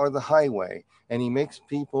way or the highway. And he makes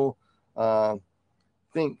people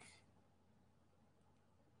think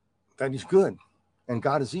that he's good and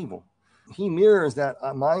God is evil. He mirrors that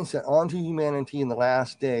mindset onto humanity in the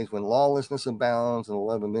last days when lawlessness abounds and the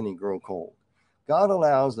love of many grow cold. God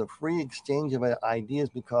allows the free exchange of ideas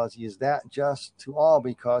because he is that just to all,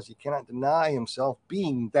 because he cannot deny himself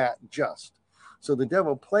being that just. So the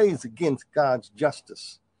devil plays against God's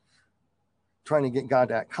justice, trying to get God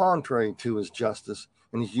to act contrary to his justice,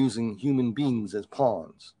 and he's using human beings as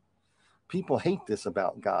pawns. People hate this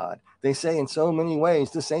about God. They say in so many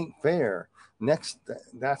ways, this ain't fair. Next,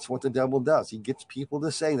 that's what the devil does. He gets people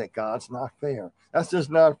to say that God's not fair. That's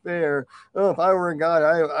just not fair. Oh, if I were a God,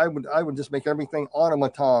 I would just make everything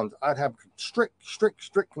automatons. I'd have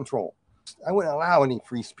strict control. I wouldn't allow any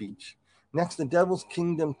free speech. Next, the devil's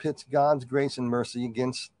kingdom pits God's grace and mercy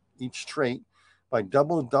against each trait by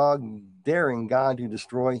double dog daring God to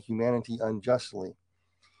destroy humanity unjustly.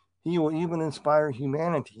 He will even inspire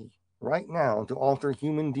humanity right now to alter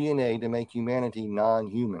human DNA to make humanity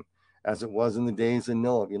non-human, as it was in the days of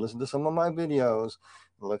Noah. If you listen to some of my videos,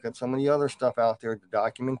 look at some of the other stuff out there, the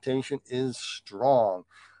documentation is strong.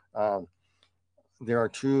 There are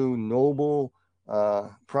two Nobel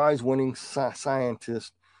prize-winning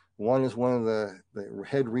scientists. One is one of the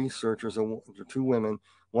head researchers, two women.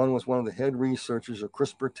 One was one of the head researchers of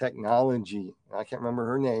CRISPR technology. I can't remember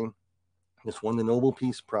her name. Just won the Nobel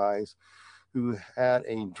Peace Prize, who had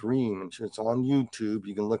a dream, and it's on YouTube.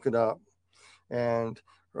 You can look it up. And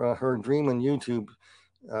her dream on YouTube,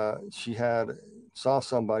 she saw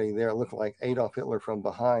somebody there looked like Adolf Hitler from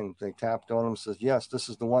behind. They tapped on him, says, yes, this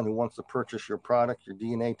is the one who wants to purchase your product, your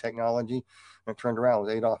DNA technology. And turned around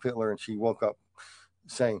with Adolf Hitler, and she woke up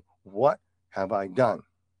saying, what have I done?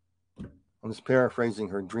 I'm just paraphrasing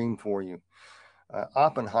her dream for you.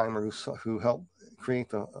 Oppenheimer, who helped create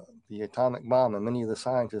the atomic bomb, and many of the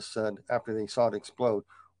scientists said after they saw it explode,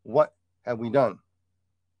 what have we done?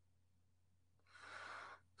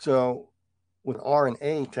 So with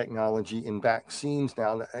RNA technology in vaccines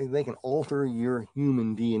now, they can alter your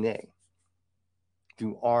human DNA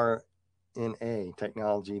through RNA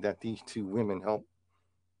technology that these two women helped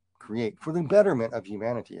create for the betterment of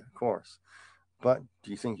humanity, of course. But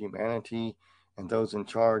do you think humanity and those in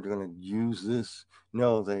charge are going to use this?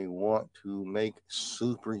 No, they want to make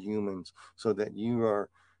superhumans so that you are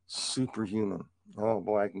superhuman. Oh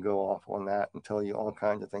boy, I can go off on that and tell you all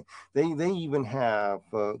kinds of things. They even have,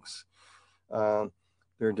 folks,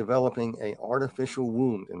 they're developing a artificial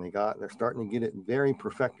womb, and they're starting to get it very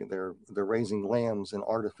perfected. They're raising lambs in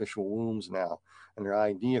artificial wombs now. And their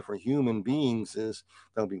idea for human beings is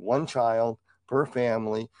there'll be one child per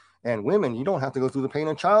family. And women, you don't have to go through the pain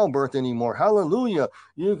of childbirth anymore. Hallelujah.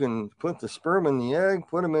 You can put the sperm in the egg,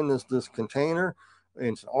 put them in this container.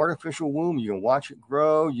 It's an artificial womb. You can watch it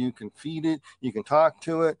grow. You can feed it. You can talk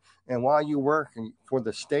to it. And while you work for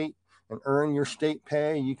the state and earn your state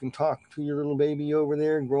pay, you can talk to your little baby over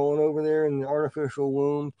there, growing over there in the artificial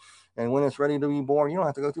womb. And when it's ready to be born, you don't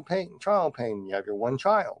have to go through child pain. You have your one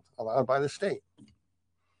child allowed by the state.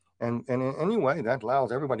 And in any way, that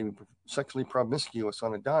allows everybody to be sexually promiscuous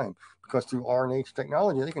on a dime, because through RNA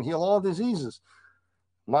technology, they can heal all diseases,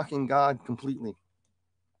 mocking God completely.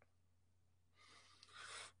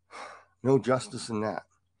 No justice in that.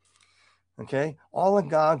 Okay? All of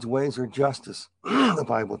God's ways are justice, the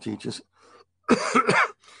Bible teaches.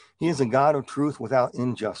 He is a God of truth without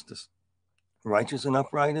injustice. Righteous and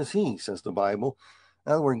upright is he, says the Bible.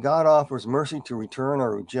 In other words, God offers mercy to return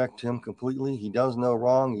or reject him completely. He does no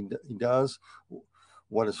wrong. He does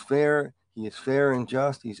what is fair. He is fair and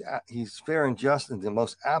just. He's fair and just in the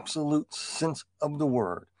most absolute sense of the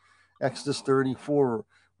word. Exodus 34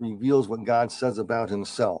 reveals what God says about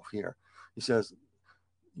himself here. He says,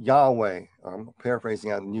 Yahweh, I'm paraphrasing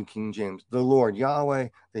out of the New King James, the Lord, Yahweh,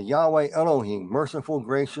 the Yahweh Elohim, merciful,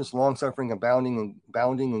 gracious, long-suffering, abounding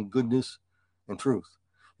in goodness and truth.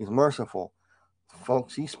 He's merciful.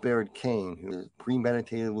 Folks, he spared Cain, who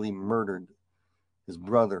premeditatedly murdered his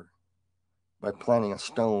brother by planting a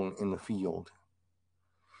stone in the field.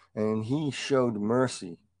 And he showed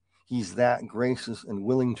mercy. He's that gracious and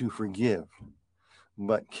willing to forgive.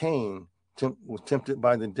 But Cain was tempted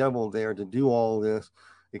by the devil there to do all this,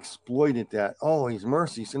 exploited that. Oh, he's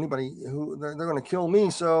mercy. So anybody who they're going to kill me,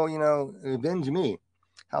 so avenge me.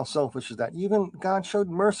 How selfish is that? Even God showed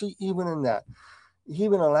mercy even in that. He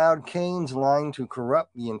even allowed Cain's line to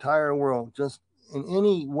corrupt the entire world, just in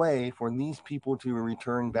any way for these people to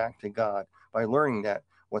return back to God by learning that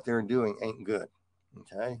what they're doing ain't good.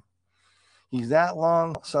 Okay. He's that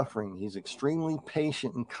long suffering. He's extremely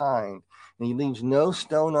patient and kind, and he leaves no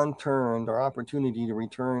stone unturned or opportunity to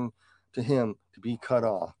return to him to be cut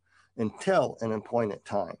off until an appointed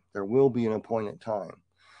time. There will be an appointed time.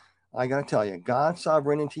 I got to tell you, God's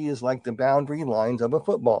sovereignty is like the boundary lines of a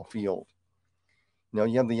football field.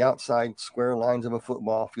 You have the outside square lines of a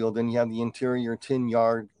football field, then you have the interior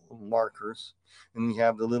 10-yard markers, and you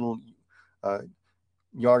have the little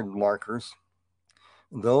yard markers.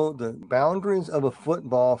 Though the boundaries of a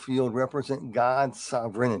football field represent God's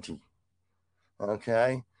sovereignty,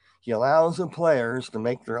 okay? He allows the players to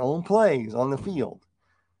make their own plays on the field.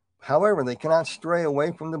 However, they cannot stray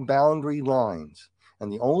away from the boundary lines.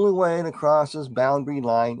 And the only way to cross this boundary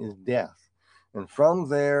line is death. And from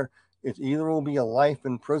there, it either will be a life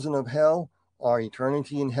in prison of hell or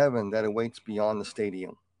eternity in heaven that awaits beyond the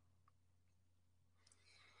stadium.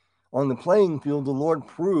 On the playing field, the Lord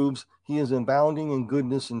proves he is abounding in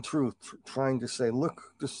goodness and truth, trying to say, look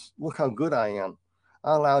how good I am.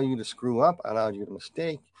 I allow you to screw up. I allow you to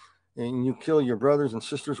mistake. And you kill your brothers and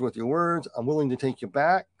sisters with your words. I'm willing to take you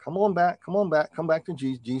back. Come on back. Come on back. Come back to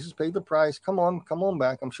Jesus. Jesus paid the price. Come on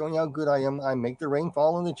back. I'm showing you how good I am. I make the rain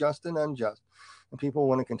fall on the just and unjust. And people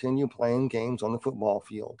want to continue playing games on the football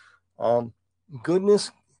field.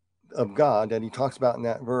 Goodness of God that he talks about in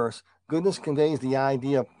that verse, goodness conveys the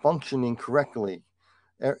idea of functioning correctly.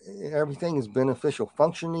 Everything is beneficial,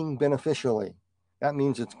 functioning beneficially. That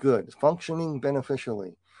means it's good. It's functioning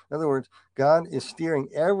beneficially. In other words, God is steering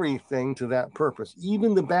everything to that purpose,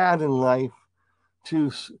 even the bad in life,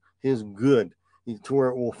 to his good, to where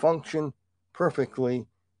it will function perfectly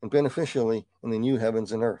and beneficially in the new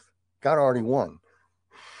heavens and earth. God already won.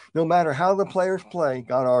 No matter how the players play,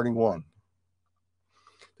 God already won.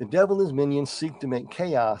 The devil and his minions seek to make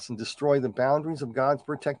chaos and destroy the boundaries of God's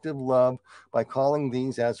protective love by calling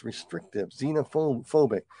these as restrictive,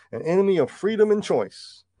 xenophobic, an enemy of freedom and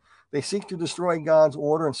choice. They seek to destroy God's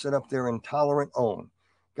order and set up their intolerant own.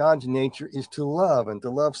 God's nature is to love, and to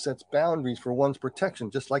love sets boundaries for one's protection,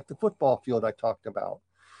 just like the football field I talked about.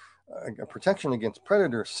 Protection against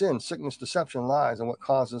predators, sin, sickness, deception, lies, and what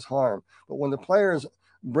causes harm. But when the players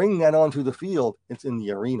bring that onto the field, it's in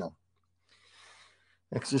the arena.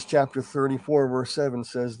 Exodus chapter 34, verse 7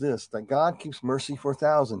 says this, that God keeps mercy for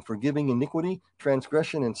 1,000, forgiving iniquity,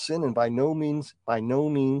 transgression, and sin, and by no means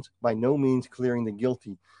clearing the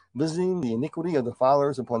guilty, visiting the iniquity of the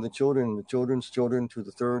fathers upon the children and the children's children to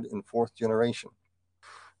the third and fourth generation.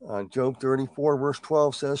 Job 34, verse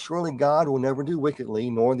 12 says, surely God will never do wickedly,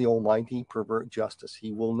 nor the Almighty pervert justice.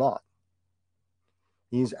 He will not.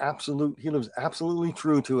 He lives absolutely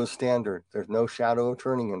true to his standard. There's no shadow of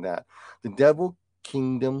turning in that. The devil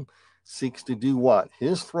kingdom seeks to do what?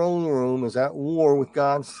 His throne room is at war with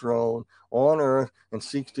God's throne on earth and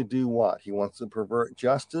seeks to do what? He wants to pervert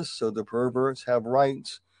justice, so the perverts have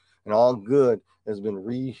rights, and all good has been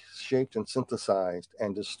reshaped and synthesized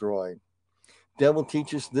and destroyed. Devil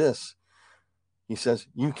teaches this. He says,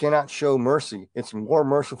 you cannot show mercy. It's more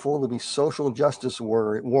merciful to be social justice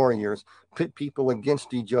warriors, pit people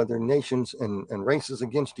against each other, nations and races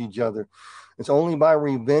against each other. It's only by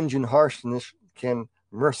revenge and harshness can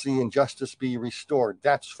mercy and justice be restored.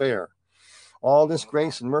 That's fair. All this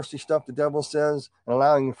grace and mercy stuff the devil says, and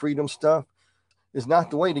allowing freedom stuff, is not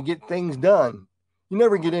the way to get things done. You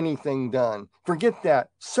never get anything done. Forget that.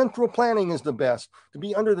 Central planning is the best. To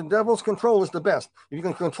be under the devil's control is the best. If you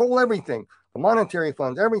can control everything, the monetary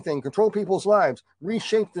funds, everything, control people's lives,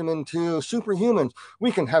 reshape them into superhumans,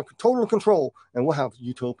 we can have total control and we'll have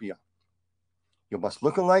utopia. You must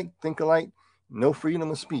look alike, think alike, no freedom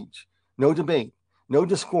of speech, no debate, no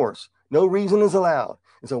discourse, no reason is allowed.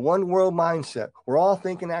 It's a one world mindset. We're all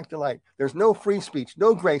think and act alike. There's no free speech,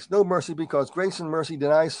 no grace, no mercy, because grace and mercy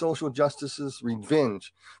denies social justice's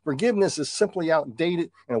revenge. Forgiveness is simply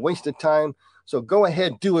outdated and a waste of time. So go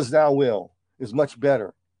ahead, do as thou will is much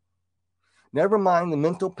better. Never mind the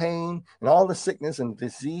mental pain and all the sickness and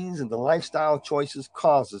disease and the lifestyle choices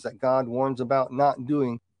causes that God warns about not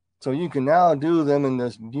doing. So you can now do them in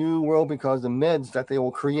this new world because the meds that they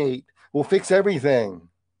will create will fix everything.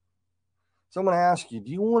 So I'm going to ask you,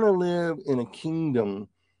 do you want to live in a kingdom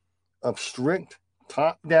of strict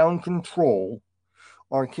top-down control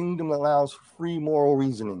or a kingdom that allows free moral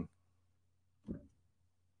reasoning?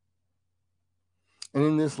 And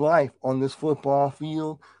in this life, on this football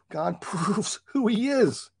field, God proves who he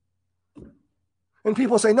is. And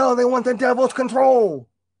people say, no, they want the devil's control.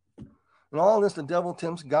 And all this, the devil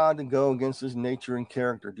tempts God to go against his nature and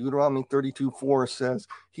character. Deuteronomy 32:4 says,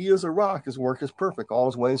 he is a rock, his work is perfect. All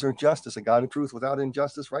his ways are justice, a God of truth without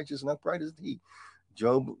injustice, righteous and upright is he.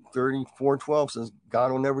 Job 34:12 says,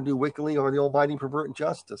 God will never do wickedly or the Almighty pervert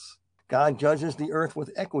justice. God judges the earth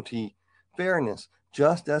with equity, fairness,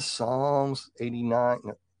 just as Psalms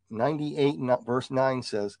 98 verse 9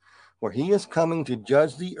 says, for he is coming to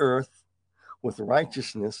judge the earth with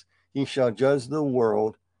righteousness, he shall judge the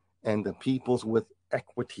world and the peoples with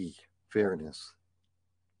equity, fairness.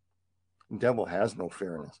 The devil has no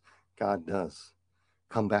fairness. God does.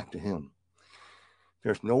 Come back to him.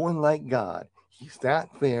 There's no one like God. He's that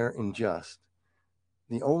fair and just.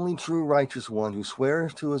 The only true righteous one who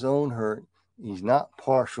swears to his own hurt. He's not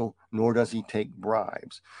partial, nor does he take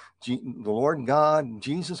bribes. The Lord God,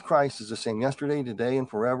 Jesus Christ, is the same yesterday, today, and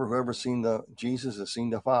forever. Whoever's seen Jesus has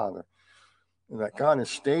seen the Father. And that God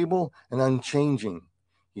is stable and unchanging.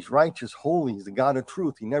 He's righteous, holy. He's the God of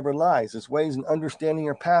truth. He never lies. His ways and understanding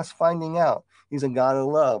are past finding out. He's a God of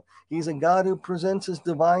love. He's a God who presents his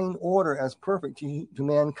divine order as perfect to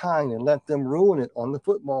mankind and let them ruin it on the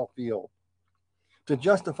football field, to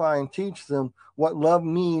justify and teach them what love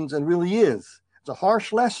means and really is. It's a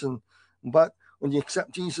harsh lesson, but when you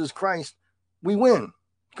accept Jesus Christ, we win.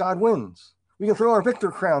 God wins. We can throw our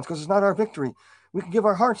victor crowns because it's not our victory. We can give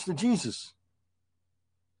our hearts to Jesus.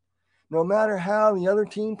 No matter how the other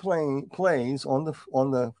team plays on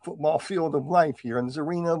the football field of life here, in this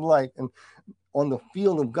arena of life, and on the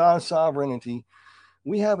field of God's sovereignty,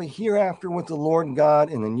 we have a hereafter with the Lord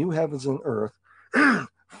God in the new heavens and earth,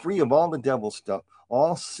 free of all the devil stuff,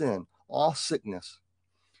 all sin, all sickness.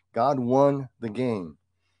 God won the game.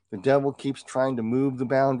 The devil keeps trying to move the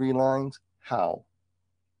boundary lines. How?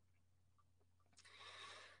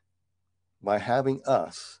 By having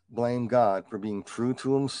us blame God for being true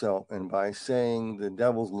to himself, and by saying the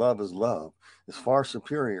devil's love is far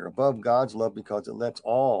superior above God's love because it lets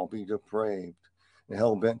all be depraved and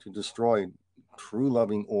hell-bent to destroy true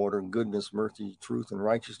loving order, goodness, mercy, truth, and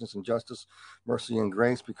righteousness, and justice, mercy, and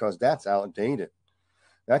grace, because that's outdated.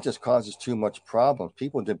 That just causes too much problems.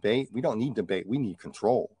 People debate. We don't need debate. We need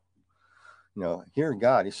control. Here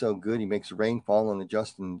God, he's so good. He makes the rain fall on the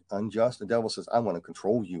just and unjust. The devil says, I want to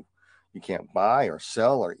control you. You can't buy or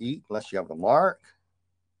sell or eat unless you have the mark.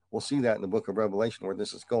 We'll see that in the book of Revelation, where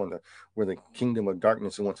this is going, where the kingdom of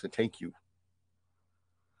darkness wants to take you.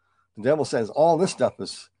 The devil says all this stuff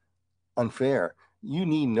is unfair. You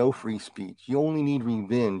need no free speech. You only need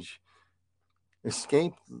revenge.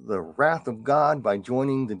 Escape the wrath of God by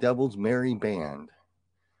joining the devil's merry band.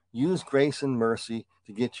 Use grace and mercy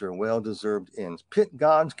to get your well-deserved ends. Pit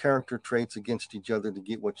God's character traits against each other to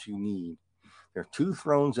get what you need. There are two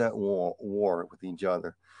thrones at war with each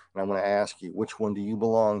other. And I'm going to ask you, which one do you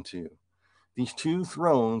belong to? These two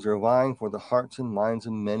thrones are vying for the hearts and minds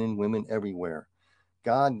of men and women everywhere.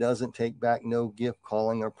 God doesn't take back no gift,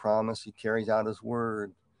 calling, or promise. He carries out his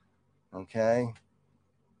word. Okay?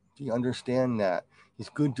 Do you understand that? He's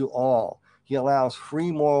good to all. He allows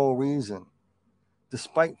free moral reason,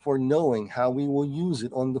 despite foreknowing how we will use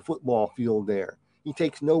it on the football field there. He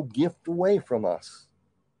takes no gift away from us.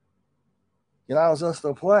 He allows us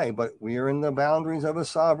to play, but we are in the boundaries of his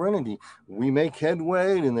sovereignty. We make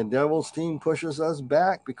headway, and the devil's team pushes us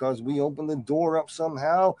back because we open the door up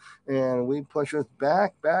somehow, and we push us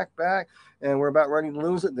back, and we're about ready to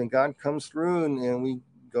lose it. Then God comes through, and we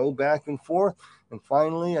go back and forth, and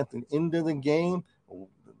finally, at the end of the game,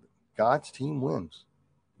 God's team wins.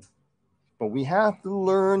 But we have to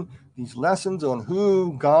learn these lessons on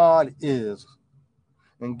who God is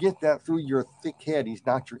and get that through your thick head. He's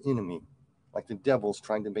not your enemy, like the devil's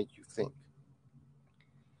trying to make you think.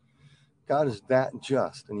 God is that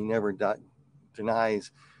just, and he never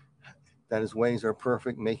denies that his ways are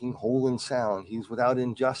perfect, making whole and sound. He's without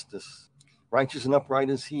injustice. Righteous and upright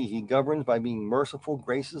is he. He governs by being merciful,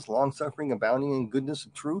 gracious, long-suffering, abounding in goodness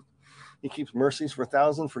and truth. He keeps mercies for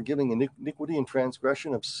thousands, forgiving iniquity and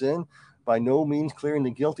transgression of sin, by no means clearing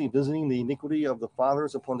the guilty, visiting the iniquity of the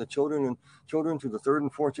fathers upon the children and children to the third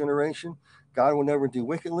and fourth generation. God will never do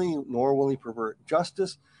wickedly, nor will he pervert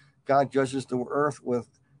justice. God judges the earth with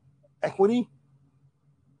equity.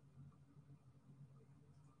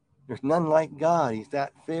 There's none like God. He's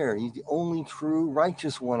that fair. He's the only true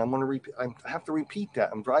righteous one. I have to repeat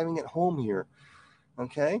that. I'm driving it home here.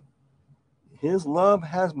 Okay? His love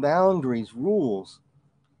has boundaries, rules.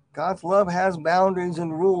 God's love has boundaries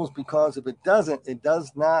and rules, because if it doesn't, it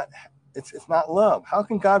does not It's not love. How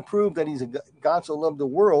can God prove that he's a God so loved the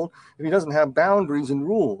world if he doesn't have boundaries and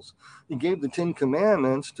rules? He gave the 10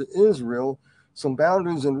 Commandments to Israel, some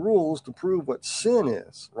boundaries and rules to prove what sin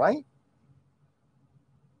is, right?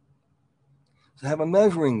 To have a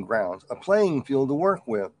measuring ground, a playing field to work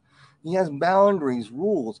with. He has boundaries,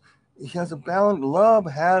 rules. He has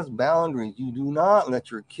love has boundaries. You do not let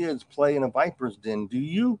your kids play in a viper's den, do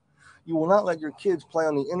you? You will not let your kids play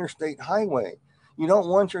on the interstate highway. You don't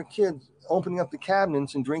want your kids opening up the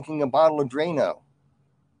cabinets and drinking a bottle of Drano.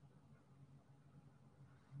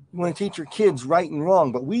 You want to teach your kids right and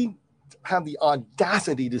wrong, but we have the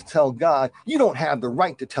audacity to tell God, you don't have the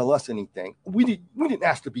right to tell us anything. We didn't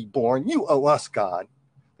ask to be born. You owe us, God.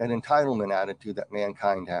 That entitlement attitude that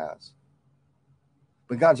mankind has.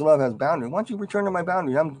 But God's love has boundaries. Why don't you return to my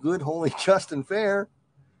boundaries? I'm good, holy, just, and fair.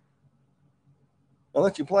 I'll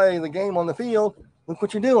let you play the game on the field. Look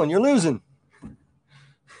what you're doing. You're losing.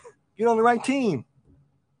 Get on the right team.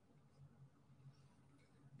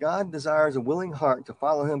 God desires a willing heart to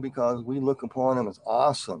follow him because we look upon him as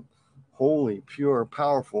awesome, holy, pure,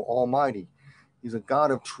 powerful, almighty. He's a God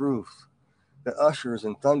of truth that ushers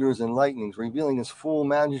and thunders and lightnings, revealing his full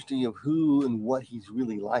majesty of who and what he's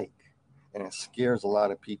really like. And it scares a lot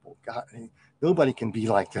of people. God, nobody can be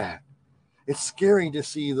like that. It's scary to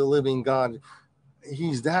see the living God.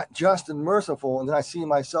 He's that just and merciful. And then I see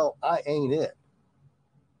myself, I ain't it.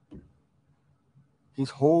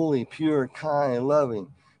 He's holy, pure, kind,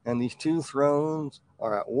 loving. And these two thrones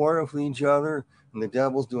are at war with each other. And the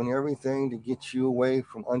devil's doing everything to get you away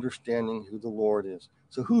from understanding who the Lord is.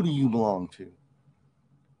 So who do you belong to?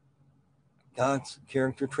 God's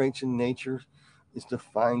character traits and nature is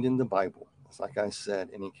defined in the Bible. It's like I said,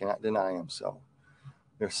 and he cannot deny himself.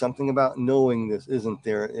 There's something about knowing this, isn't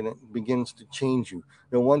there? And it begins to change you.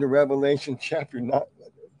 No wonder Revelation chapter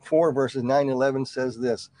 4, verses 9 and 11 says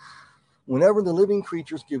this. Whenever the living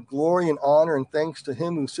creatures give glory and honor and thanks to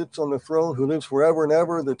him who sits on the throne, who lives forever and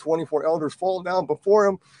ever, the 24 elders fall down before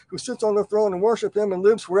him, who sits on the throne and worship him and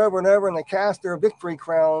lives forever and ever, and they cast their victory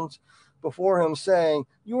crowns before him, saying,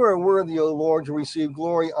 you are worthy, O Lord, to receive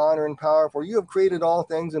glory, honor, and power, for you have created all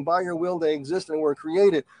things, and by your will they exist and were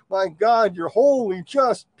created. My God, you're holy,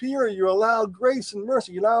 just, pure. You allow grace and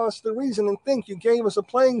mercy. You allow us to reason and think. You gave us a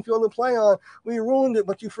playing field to play on. We ruined it,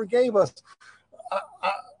 but you forgave us.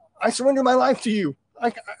 I surrender my life to you.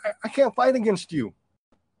 I can't fight against you.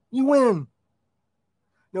 You win.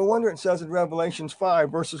 No wonder it says in Revelation 5,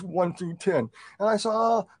 verses 1 through 10, and I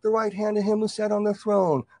saw the right hand of him who sat on the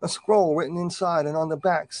throne, a scroll written inside and on the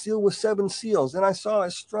back, sealed with 7 seals. And I saw a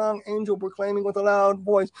strong angel proclaiming with a loud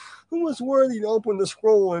voice, who is worthy to open the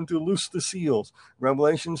scroll and to loose the seals?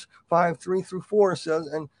 Revelations 5, 3 through 4 says,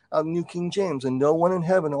 and New King James, and no one in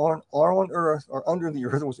heaven or on earth or under the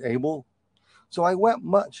earth was able. So I wept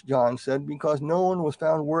much, John said, because no one was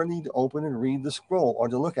found worthy to open and read the scroll or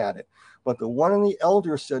to look at it. But the one of the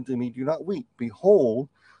elders said to me, do not weep. Behold,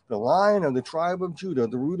 the Lion of the tribe of Judah,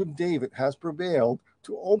 the Root of David, has prevailed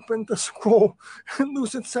to open the scroll and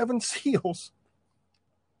loose its 7 seals.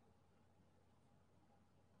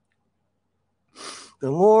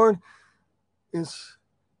 The Lord is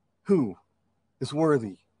who is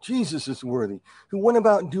worthy. Jesus is worthy, who went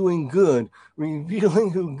about doing good, revealing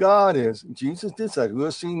who God is. Jesus did say, who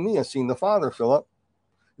has seen me has seen the Father, Philip.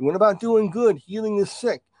 He went about doing good, healing the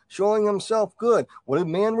sick, showing himself good. What did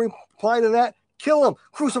man reply to that? Kill him,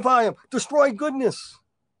 crucify him, destroy goodness.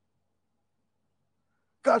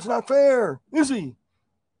 God's not fair, is he?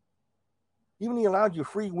 Even he allowed you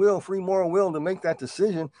free will, free moral will to make that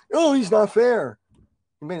decision. Oh, he's not fair.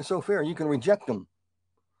 He made it so fair, you can reject him.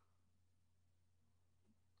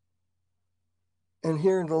 And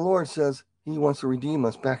here the Lord says he wants to redeem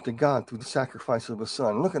us back to God through the sacrifice of his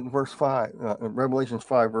son. Look at verse 5, Revelation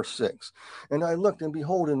 5, verse 6. And I looked, and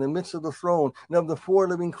behold, in the midst of the throne and of the 4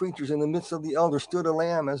 living creatures, in the midst of the elders, stood a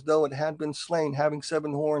lamb as though it had been slain, having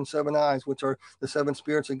 7 horns, 7 eyes, which are the 7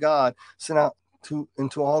 spirits of God, sent out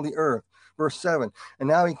into all the earth. Verse 7. And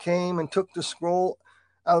now he came and took the scroll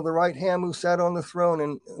out of the right hand who sat on the throne.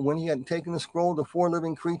 And when he had taken the scroll, the 4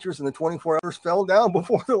 living creatures and the 24 elders fell down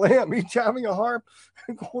before the Lamb, each having a harp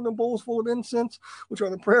and golden bowls full of incense, which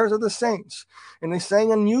are the prayers of the saints. And they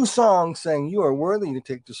sang a new song, saying, you are worthy to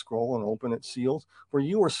take the scroll and open its seals, for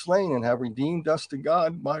you were slain and have redeemed us to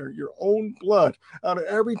God by your own blood out of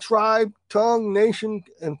every tribe, tongue, nation,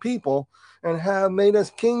 and people, and have made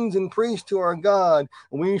us kings and priests to our God,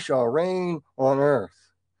 and we shall reign on earth.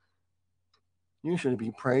 You should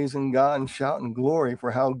be praising God and shouting glory for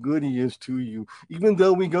how good he is to you. Even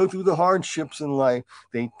though we go through the hardships in life,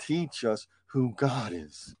 they teach us who God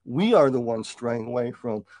is. We are the ones straying away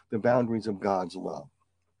from the boundaries of God's love.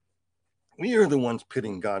 We are the ones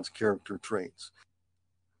pitting God's character traits.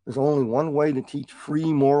 There's only one way to teach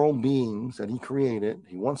free moral beings that he created.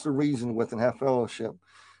 He wants to reason with and have fellowship.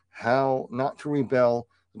 How not to rebel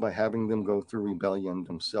by having them go through rebellion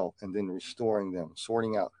themselves and then restoring them,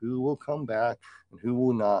 sorting out who will come back and who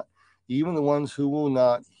will not. Even the ones who will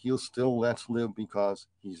not, he'll still let live because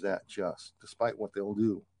he's that just, despite what they'll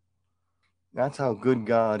do. That's how good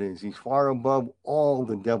God is. He's far above all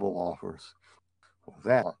the devil offers. With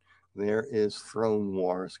that, there is throne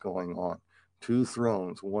wars going on. 2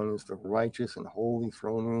 thrones. One is the righteous and holy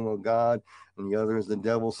throne room of God, and the other is the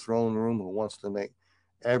devil's throne room, who wants to make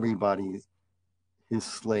everybody his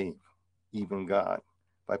slave, even God,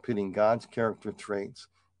 by pitting God's character traits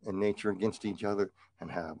and nature against each other, and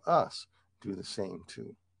have us do the same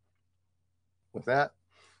too. With that,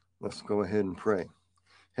 let's go ahead and pray.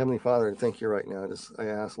 Heavenly Father, I thank you right now. I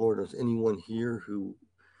ask, Lord, is anyone here who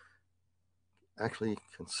actually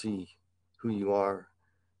can see who you are,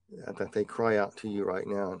 that they cry out to you right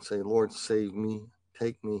now and say, Lord, save me,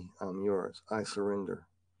 take me, I'm yours, I surrender.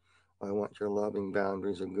 I want your loving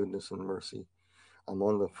boundaries of goodness and mercy. I'm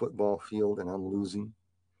on the football field and I'm losing,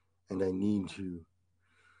 and I need you.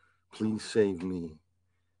 Please save me.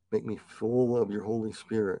 Make me full of your Holy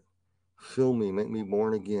Spirit. Fill me, make me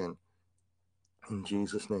born again. In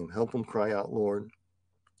Jesus' name, help them cry out, Lord,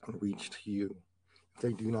 and reach to you if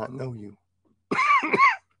they do not know you.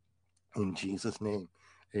 In Jesus' name.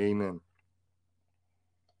 Amen.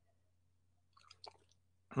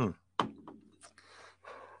 Kind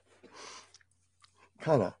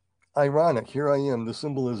of ironic. Here I am. The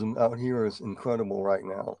symbolism out here is incredible right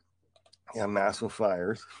now. I have massive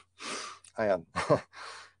fires. I have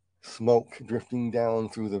smoke drifting down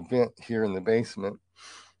through the vent here in the basement.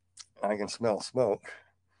 I can smell smoke.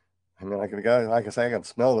 I mean, like I say, I can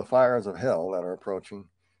smell the fires of hell that are approaching.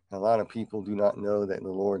 And a lot of people do not know that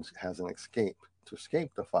the Lord has an escape to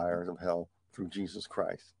escape the fires of hell through Jesus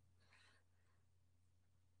Christ.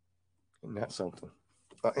 And that's something.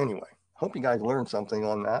 Anyway, hope you guys learned something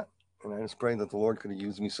on that. And I just pray that the Lord could have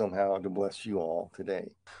used me somehow to bless you all today.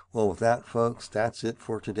 Well, with that, folks, that's it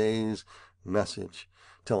for today's message.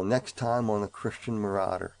 Till next time on the Christian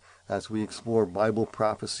Marauder, as we explore Bible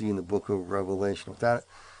prophecy in the book of Revelation. With that,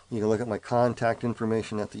 you can look at my contact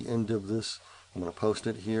information at the end of this. I'm going to post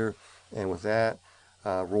it here. And with that,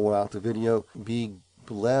 roll out the video. Be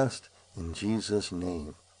blessed in Jesus'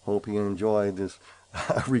 name. Hope you enjoyed this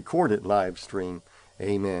recorded live stream.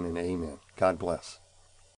 Amen and amen. God bless.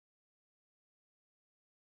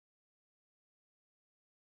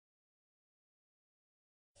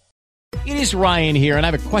 It is Ryan here, and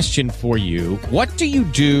I have a question for you. What do you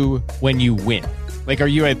do when you win? Like, are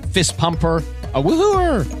you a fist pumper, a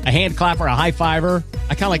woohooer, a hand clapper, a high fiver?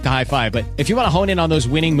 I kind of like the high five, but if you want to hone in on those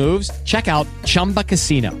winning moves, check out Chumba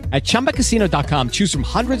Casino. At ChumbaCasino.com, choose from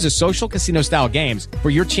hundreds of social casino-style games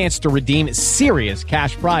for your chance to redeem serious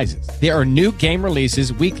cash prizes. There are new game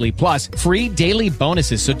releases weekly, plus free daily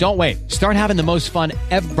bonuses, so don't wait. Start having the most fun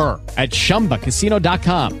ever at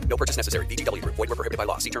ChumbaCasino.com. No purchase necessary. VGW Group. Void where prohibited by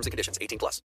law. See terms and conditions. 18+.